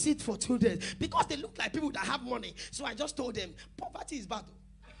fix it for 2 days. Because they look like people that have money. So I just told them, poverty is bad.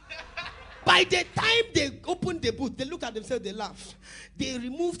 By the time they opened the boot, they looked at themselves, they laughed. They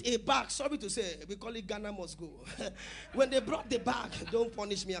removed a bag. Sorry to say, we call it Ghana must go. When they brought the bag, don't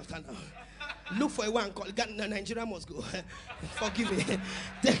punish me after now. Look for a one called Nigeria must go. Forgive me.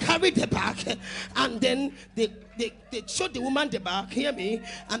 They carried the bag and then they showed the woman the bag, hear me,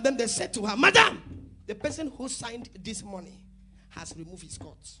 and then they said to her, Madam, the person who signed this money has removed his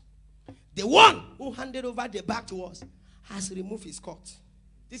coat. The one who handed over the bag to us has removed his coat.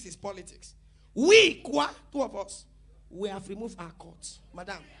 This is politics. We, two of us, we have removed our coats.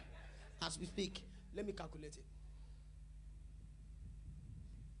 Madam, as we speak, let me calculate it.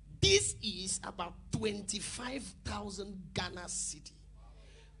 This is about 25,000 Ghana cedi.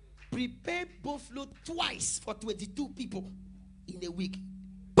 Prepare buffalo twice for 22 people in a week.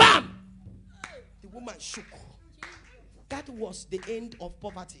 Bam! The woman shook. That was the end of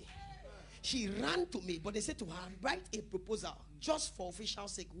poverty. She ran to me, but they said to her, write a proposal just for official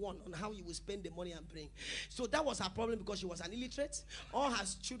sake, one, on how you will spend the money and bring. So that was her problem because she was an illiterate. All her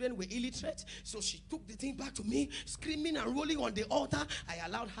children were illiterate. So she took the thing back to me, screaming and rolling on the altar. I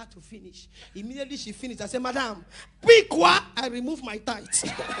allowed her to finish. Immediately she finished. I said, Madam, I removed my tithes.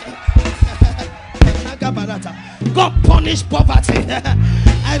 God punish poverty.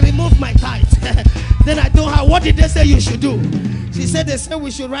 I removed my tithes. Then I told her, what did they say you should do? She said they said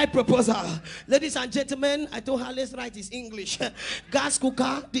we should write proposal. Ladies and gentlemen, I told her let's write is English. Gas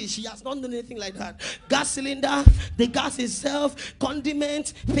cooker, she has not done anything like that. Gas cylinder, the gas itself,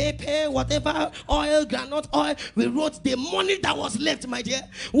 condiment, pepper, whatever, oil, granite oil. We wrote the money that was left, my dear,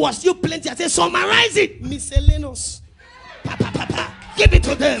 was still plenty. I said summarize it. Miscellaneous. Pa, pa, pa, pa. Give it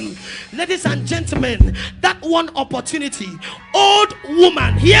to them. Ladies and gentlemen, that one opportunity, old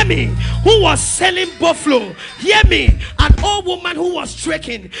woman, hear me, who was selling buffalo, hear me, an old woman who was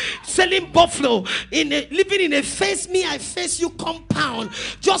trekking, selling buffalo, living in a face me, I face you compound,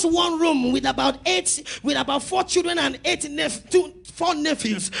 just one room with about 4 children and 4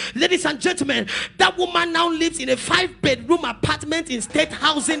 nephews. Ladies and gentlemen, that woman now lives in a 5-bedroom apartment in State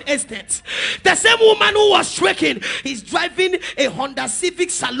Housing Estates. The same woman who was trekking is driving a Honda Civic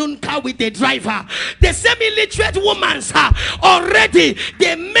saloon car with a driver. The same illiterate woman, already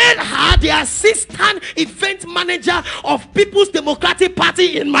they made her the assistant event manager of People's Democratic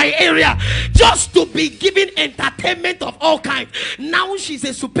Party in my area, just to be given entertainment of all kinds. Now she's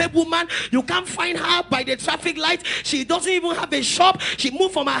a superb woman. You can't find her by the traffic light. She doesn't even have a shop. She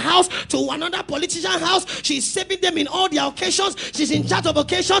moved from her house to another politician's house. She's saving them in all their occasions. She's in charge of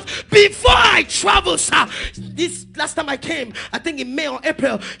occasions. Before I travel, sir, this last time I came, I think in May or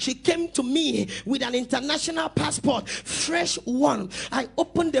April, she came to me with an international passport, fresh one. I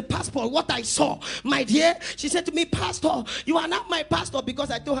opened the passport. What I saw, my dear, she said to me, Pastor, you are not my pastor, because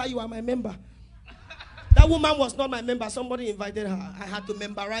I told her you are my member. That woman was not my member. Somebody invited her. I had to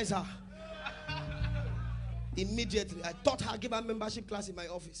memberize her. Immediately, I taught her, give her membership class in my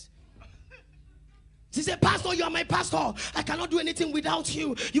office. She said, Pastor, you are my pastor. I cannot do anything without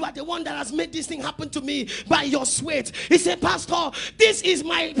you. You are the one that has made this thing happen to me by your sweat. He said, Pastor, this is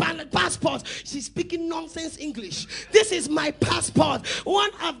my passport. She's speaking nonsense English. This is my passport. One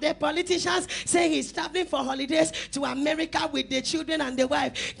of the politicians say he's traveling for holidays to America with the children and the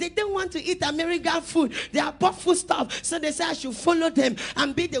wife. They don't want to eat American food. They are bought food stuff. So they say I should follow them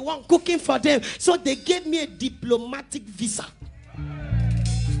and be the one cooking for them. So they gave me a diplomatic visa.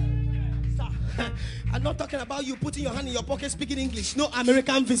 I'm not talking about you putting your hand in your pocket speaking English. No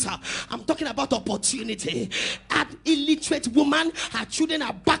American visa. I'm talking about opportunity. An illiterate woman, her children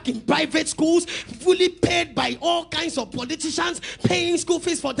are back in private schools, fully paid by all kinds of politicians, paying school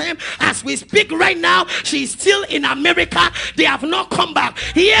fees for them. As we speak right now, she's still in America. They have not come back.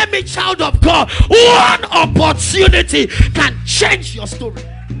 Hear me, child of God. One opportunity can change your story.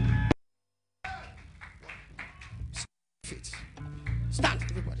 Stand,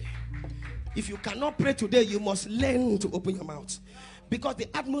 everybody. If you cannot pray today, you must learn to open your mouth, because the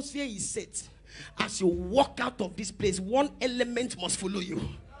atmosphere is set. As you walk out of this place, one element must follow you.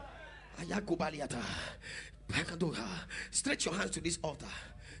 Stretch your hands to this altar.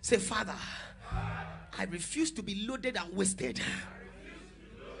 Say, Father, I refuse to be loaded and wasted.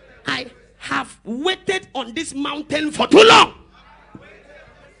 I have waited on this mountain for too long.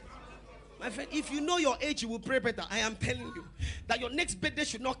 My friend, if you know your age, you will pray better. I am telling you that your next birthday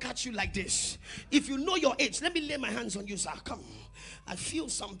should not catch you like this. If you know your age, let me lay my hands on you, sir. Come. I feel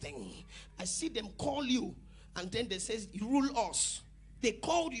something. I see them call you, and then they say, rule us. They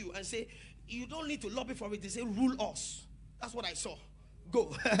called you and say, you don't need to lobby for it. They say, rule us. That's what I saw.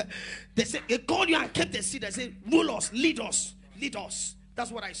 Go. They called you and kept the seat. They say, rule us, lead us, lead us.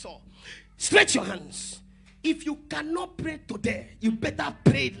 That's what I saw. Stretch your hands. If you cannot pray today, you better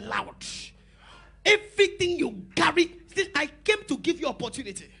pray it loud. Everything you carry, I came to give you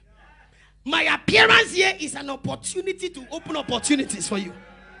opportunity. My appearance here is an opportunity to open opportunities for you.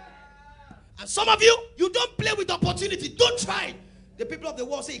 And some of you, you don't play with opportunity. Don't try. The people of the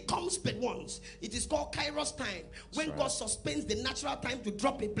world say it comes but once. It is called Kairos time. When God suspends the natural time to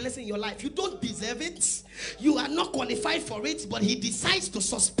drop a blessing in your life. You don't deserve it. You are not qualified for it. But he decides to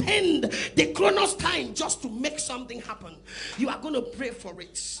suspend the Chronos time just to make something happen. You are going to pray for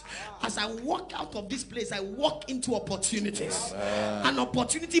it. As I walk out of this place, I walk into opportunities. An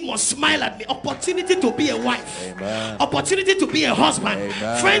opportunity must smile at me. Opportunity to be a wife. Amen. Opportunity to be a husband.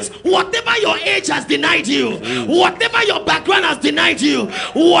 Amen. Friends, whatever your age has denied you, whatever your background has denied you,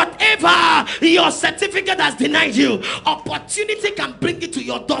 whatever your certificate has denied you, opportunity can bring it to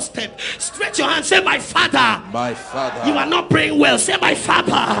your doorstep. Stretch your hand, say, my Father. My Father. You are not praying well. Say, my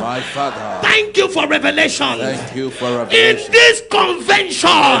Father. My Father. Thank you for revelation. Thank you for revelation. In this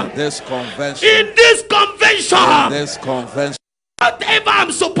convention. In this convention. Whatever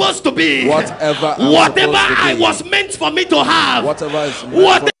I'm supposed to be. Whatever I was meant for me to have. Whatever is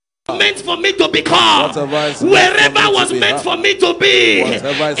meant for me to become, wherever was meant for me to be,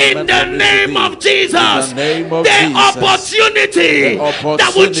 in the name of Jesus, the opportunity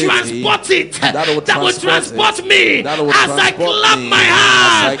that will transport it, that will transport me as I clap my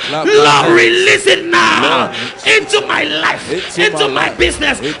hands. Lord, release it now into my life, into my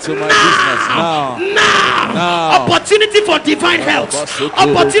business. Now, opportunity for divine health,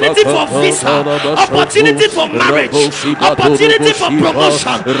 opportunity for visa, opportunity for marriage, opportunity for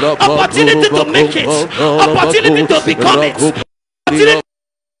promotion, opportunity to make it, opportunity to become it,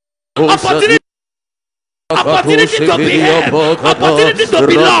 opportunity to be heard, opportunity to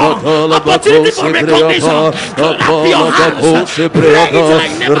belong, opportunity for recognition. Clap your hands, pray it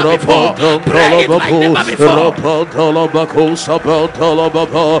like never before, pray it like never before.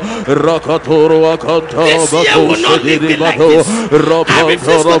 This year will not leave me like this. I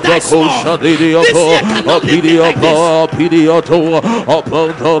refuse to die small. This year cannot leave me like this.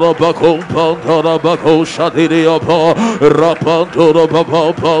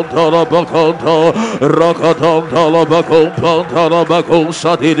 Are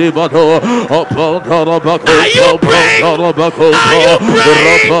you praying?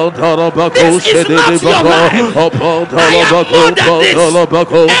 This is not your life. I am more than this.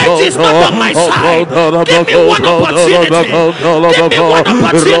 It is not on my side. Give me one opportunity. Give me one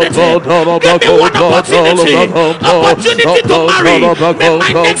opportunity. Give me one opportunity. Opportunity to marry. May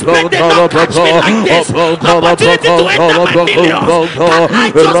my next birthday not catch me like this. Opportunity to enter my millions. Can I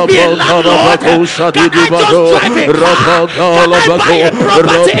just be a landlord? Can I just drive a car? Can I buy a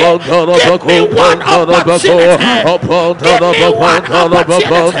property? Give me one opportunity. Give me one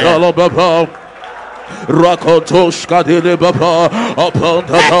opportunity. Rakotoshka dile baba upon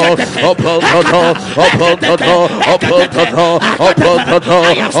the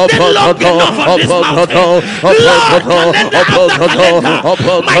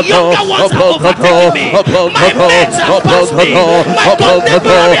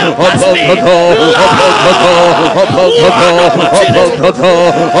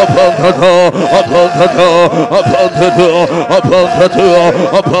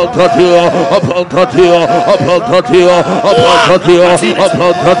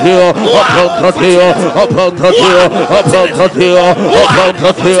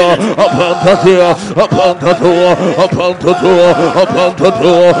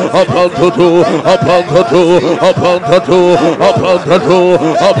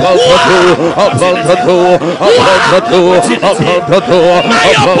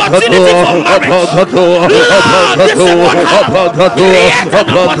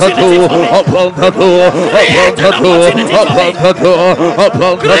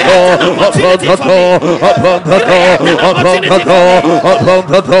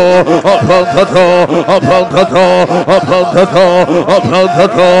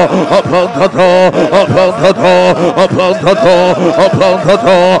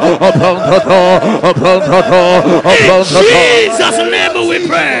Jesus' name we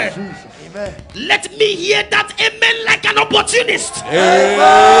pray. Amen. Let me hear that amen like an opportunist. Amen.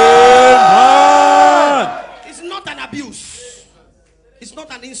 It's not an abuse. It's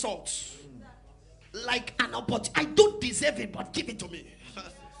not an insult. Like an opportunity. I don't deserve it, but give it to me.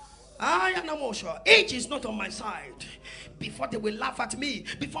 I am not sure. Age is not on my side. Before they will laugh at me,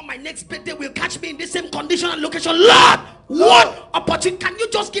 before my next birthday will catch me in the same condition and location. Lord, what opportunity? Can you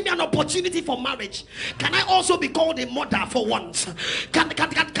just give me an opportunity for marriage? Can I also be called a mother for once? Can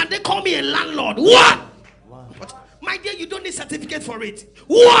they call me a landlord? What? My dear, you don't need certificate for it.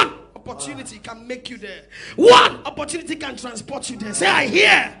 One opportunity can make you there. One opportunity can transport you there. Say, I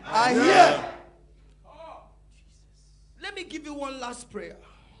hear. I hear. Let me give you one last prayer.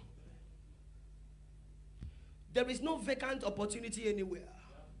 There is no vacant opportunity anywhere.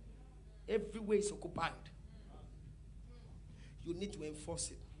 Everywhere is occupied. You need to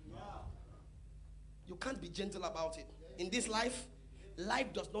enforce it. You can't be gentle about it. In this life,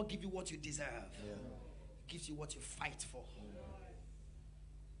 life does not give you what you deserve. It gives you what you fight for.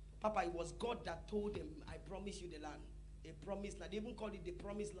 Papa, it was God that told him, I promise you the land. A promised land. They even called it the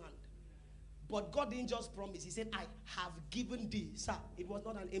promised land. But God didn't just promise. He said, I have given thee. Sir, it was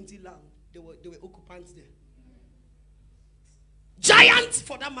not an empty land. There were occupants there. Giants,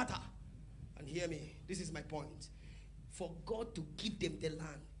 for that matter. And hear me. This is my point. For God to give them the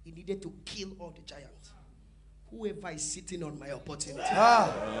land, he needed to kill all the giants. Whoever is sitting on my opportunity.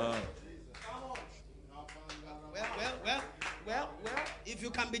 Well, if you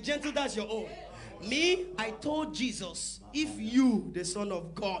can be gentle, that's your own. Me, I told Jesus, if you, the Son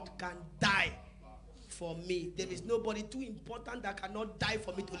of God, can die for me, there is nobody too important that cannot die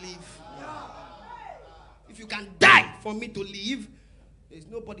for me to live. If you can die for me to live, there is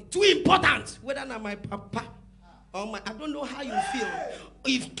nobody too important, whether not my papa or my, I don't know how you feel.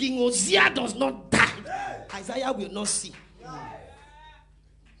 If King Hosea does not die, Isaiah will not see.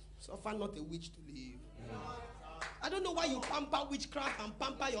 Suffer not a witch to live. I don't know why you pamper witchcraft and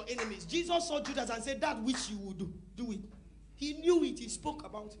pamper your enemies. Jesus saw Judas and said, that which you will do it. He knew it. He spoke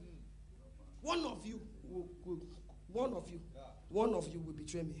about it. One of you will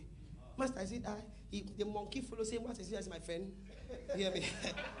betray me. Master, I said, the monkey follow, say, what is this, my friend? Hear me.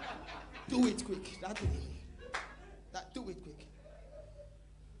 Do it quick. Do it quick.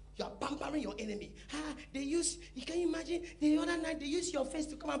 You are pampering your enemy. Can you imagine? The other night, they used your face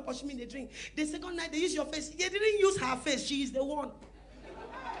to come and push me in the drink. The second night, they used your face. They didn't use her face. She is the one.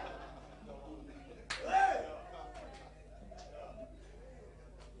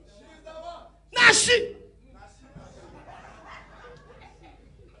 Nashi!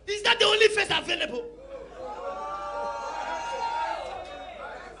 Is that the only face available?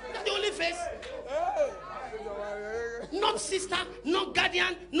 Is that the only face? Not sister, not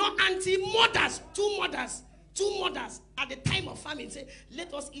guardian, not auntie, mothers, two mothers at the time of famine say,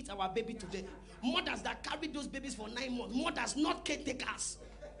 let us eat our baby today. Mothers that carried those babies for 9 months, mothers, not caretakers.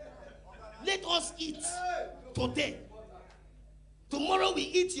 Let us eat today. Tomorrow we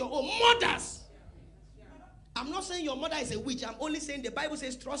eat your own. Mothers. I'm not saying your mother is a witch. I'm only saying the Bible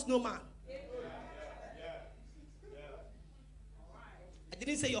says trust no man. I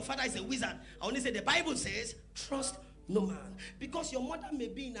didn't say your father is a wizard. I only said the Bible says trust no man. Because your mother may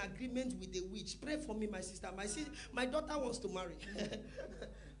be in agreement with the witch. Pray for me, my sister. My daughter wants to marry.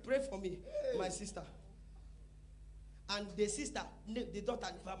 Pray for me, my sister. And the daughter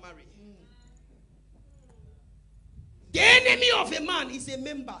never married. The enemy of a man is a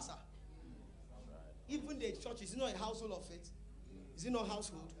member, sir. Even the church is not a household of faith. Is it not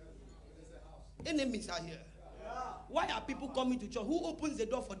household? Enemies are here. Why are people coming to church? Who opens the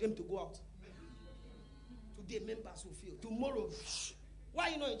door for them to go out? Today, members will feel. Tomorrow, why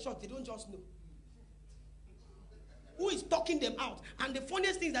are you not in church? They don't just know. Who is talking them out? And the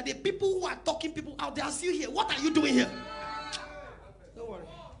funniest thing is that the people who are talking people out, they are still here. What are you doing here? Don't worry.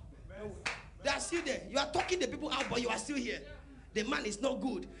 They are still there. You are talking the people out, but you are still here. The man is not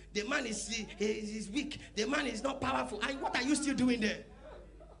good. The man is weak. The man is not powerful. And what are you still doing there?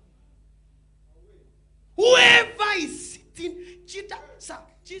 Whoever is sitting,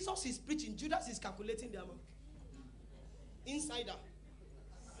 Jesus is preaching. Judas is calculating the amount. Insider.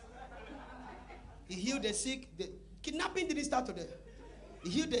 He healed the sick. The kidnapping didn't start today. He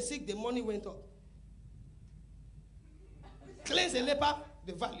healed the sick. The money went up. Cleanse the leper.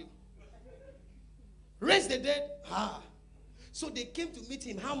 The value. Raise the dead. So they came to meet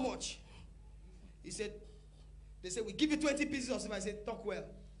him. How much? He said, they said, we give you 20 pieces of silver. I said, talk well.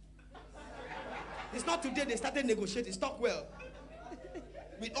 It's not today they started negotiating. Talk well.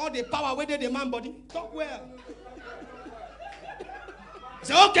 With all the power where the man body. Talk well. He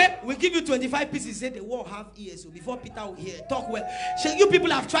said, okay, we'll give you 25 pieces. He said, the war have ears. So before Peter will hear, talk well. So you people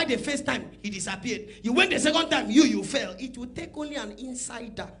have tried the first time. He disappeared. You went the second time. You fell. It will take only an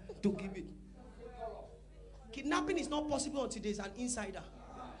insider to give it. Kidnapping is not possible until there's an insider,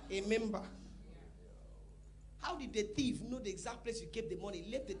 a member. How did the thief know the exact place you kept the money?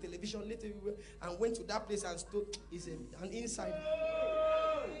 Left the television, left everywhere, and went to that place and stole? Is an insider.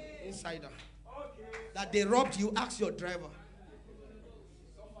 Insider. That they robbed you, ask your driver.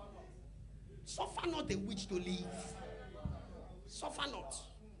 Suffer not a witch to live. Suffer not.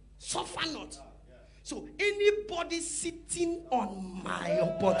 Suffer not. So anybody sitting on my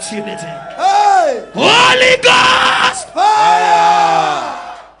opportunity, Hey! Holy Ghost!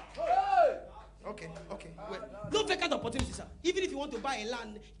 Fire! Okay. Well, no vacant opportunity, sir. Even if you want to buy a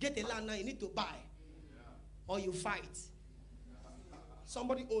land, get a land now, you need to buy. Or you fight.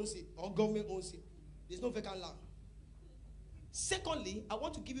 Somebody owns it, or government owns it. There's no vacant land. Secondly, I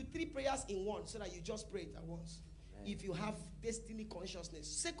want to give you 3 prayers in one so that you just pray it at once. If you have destiny consciousness.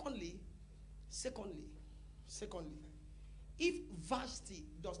 Secondly, if Vashti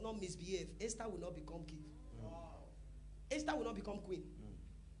does not misbehave, Esther will not become king. Esther will not become queen.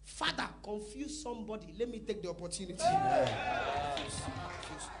 Father, confuse somebody. Let me take the opportunity.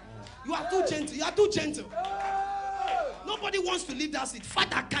 You are too gentle. You are too gentle. Nobody wants to leave that seat.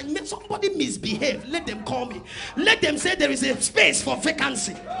 Father, can somebody misbehave? Let them call me. Let them say there is a space for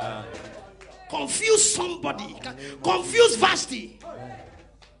vacancy. Confuse somebody. Confuse Vashti.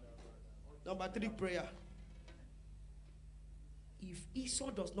 Number 3 prayer. If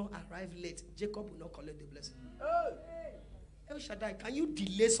Esau does not arrive late, Jacob will not collect the blessing. El Shaddai, can you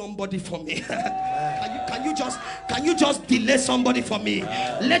delay somebody for me? can you just delay somebody for me?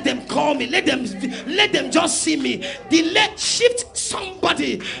 Let them call me. Let them just see me. Delay, shift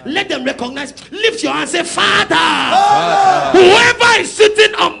somebody. Let them recognize. Lift your hand, say, Father, whoever is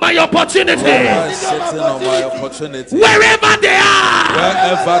sitting on my opportunity, wherever they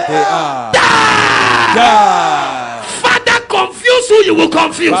are, die. Confuse who you will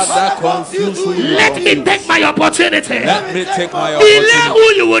confuse. Let me take my opportunity. Delay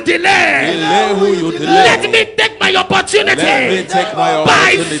who you will delay. Let me take my opportunity.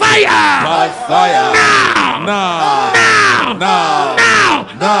 By fire. Now.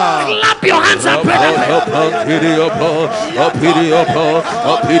 Clap your hands and pray.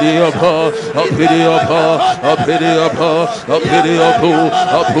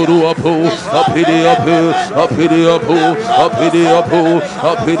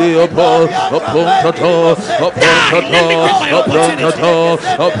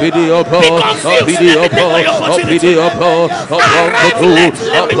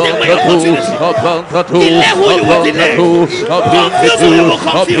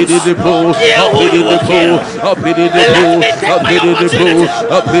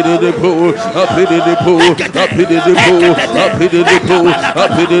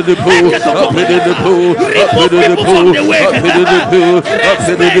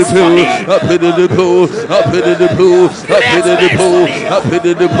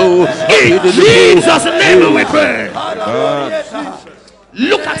 Jesus' name we pray.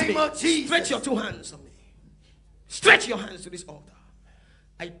 Look at me. Stretch your 2 hands on me. Stretch your hands to this altar.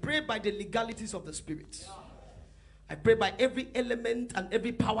 I pray by the legalities of the Spirit. I pray by every element and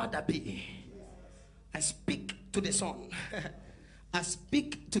every power that be. I speak to the sun. I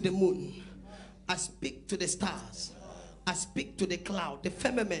speak to the moon. I speak to the stars. I speak to the cloud, the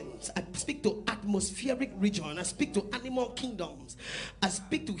firmament. I speak to atmospheric region. I speak to animal kingdoms. I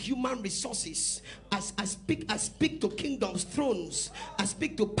speak to human resources. I speak to kingdoms, thrones. I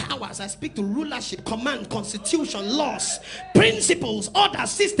speak to powers. I speak to rulership, command, constitution, laws, principles, order,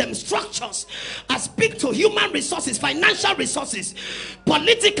 systems, structures. I speak to human resources, financial resources,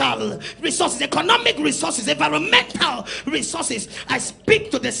 political resources, economic resources, environmental resources. I speak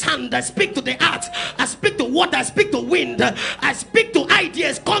to the sand. I speak to the earth. I speak to water. I speak to wind. I speak to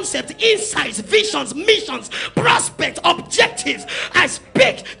ideas, concepts, insights, visions, missions, prospects, objectives. I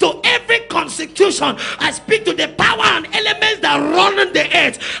speak to every constitution. I speak to the power and elements that run on the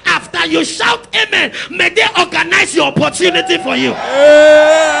earth. After you shout amen, may they organize your opportunity for you.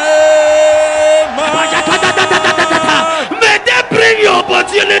 May they bring your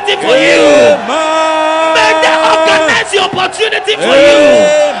opportunity for you. May they organize your opportunity for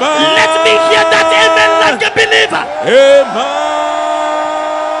you. Let me hear that amen like a believer. Amen.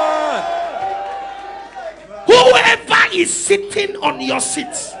 Whoever is sitting on your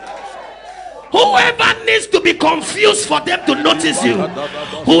seat, whoever needs to be confused for them to notice you,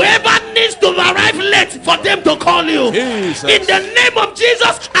 whoever needs to arrive late for them to call you, Jesus. In the name of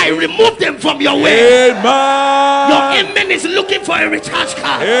Jesus, I remove them from your way. Amen. Your amen is looking for a recharge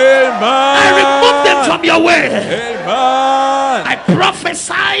card. Amen. I remove them from your way. Amen. I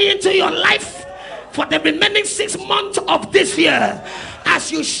prophesy into your life for the remaining 6 months of this year.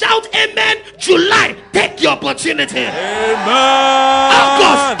 As you shout amen, July, take your opportunity. Amen.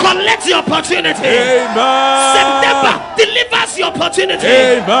 August, collect your opportunity. Amen. September, delivers your opportunity.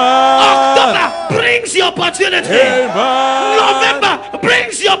 Amen. October, brings your opportunity. Amen. November,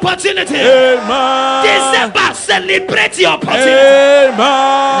 brings your opportunity. Amen. December, celebrate your opportunity.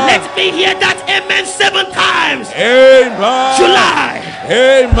 Amen. Let me hear that amen 7 times. Amen. July.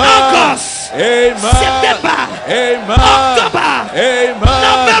 Amen. August. September, October,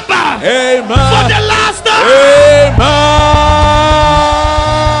 November, for the last time. Amen.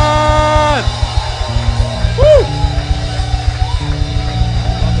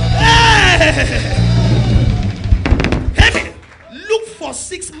 Look for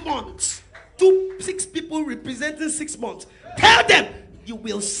 6 months. 6 people representing 6 months. Tell them you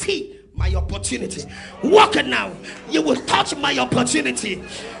will see my opportunity. Walk it now. You will touch my opportunity.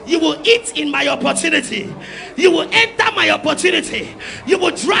 You will eat in my opportunity. You will enter my opportunity. You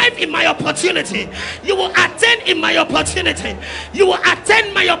will drive in my opportunity. You will attend in my opportunity. You will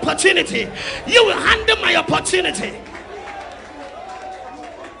attend my opportunity. You will handle my opportunity.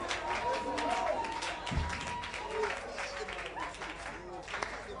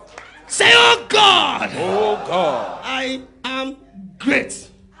 Say, oh God. Oh God. I am great.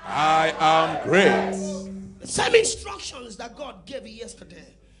 I am great. The same instructions that God gave you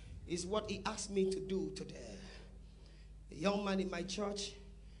yesterday is what he asked me to do today. A young man in my church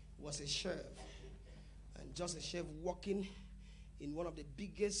was a chef, and just a chef working in one of the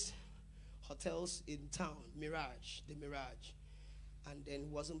biggest hotels in town, the Mirage, and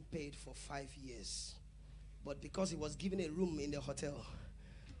then wasn't paid for 5 years. But because he was given a room in the hotel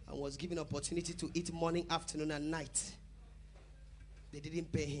and was given opportunity to eat morning, afternoon, and night, they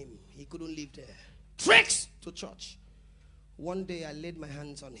didn't pay him. He couldn't live there. Tricks to church. One day I laid my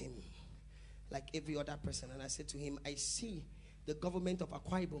hands on him like every other person, and I said to him, I see the government of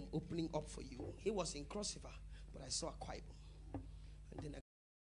Akwa Ibom opening up for you. He was in Cross River, but I saw Akwa Ibom.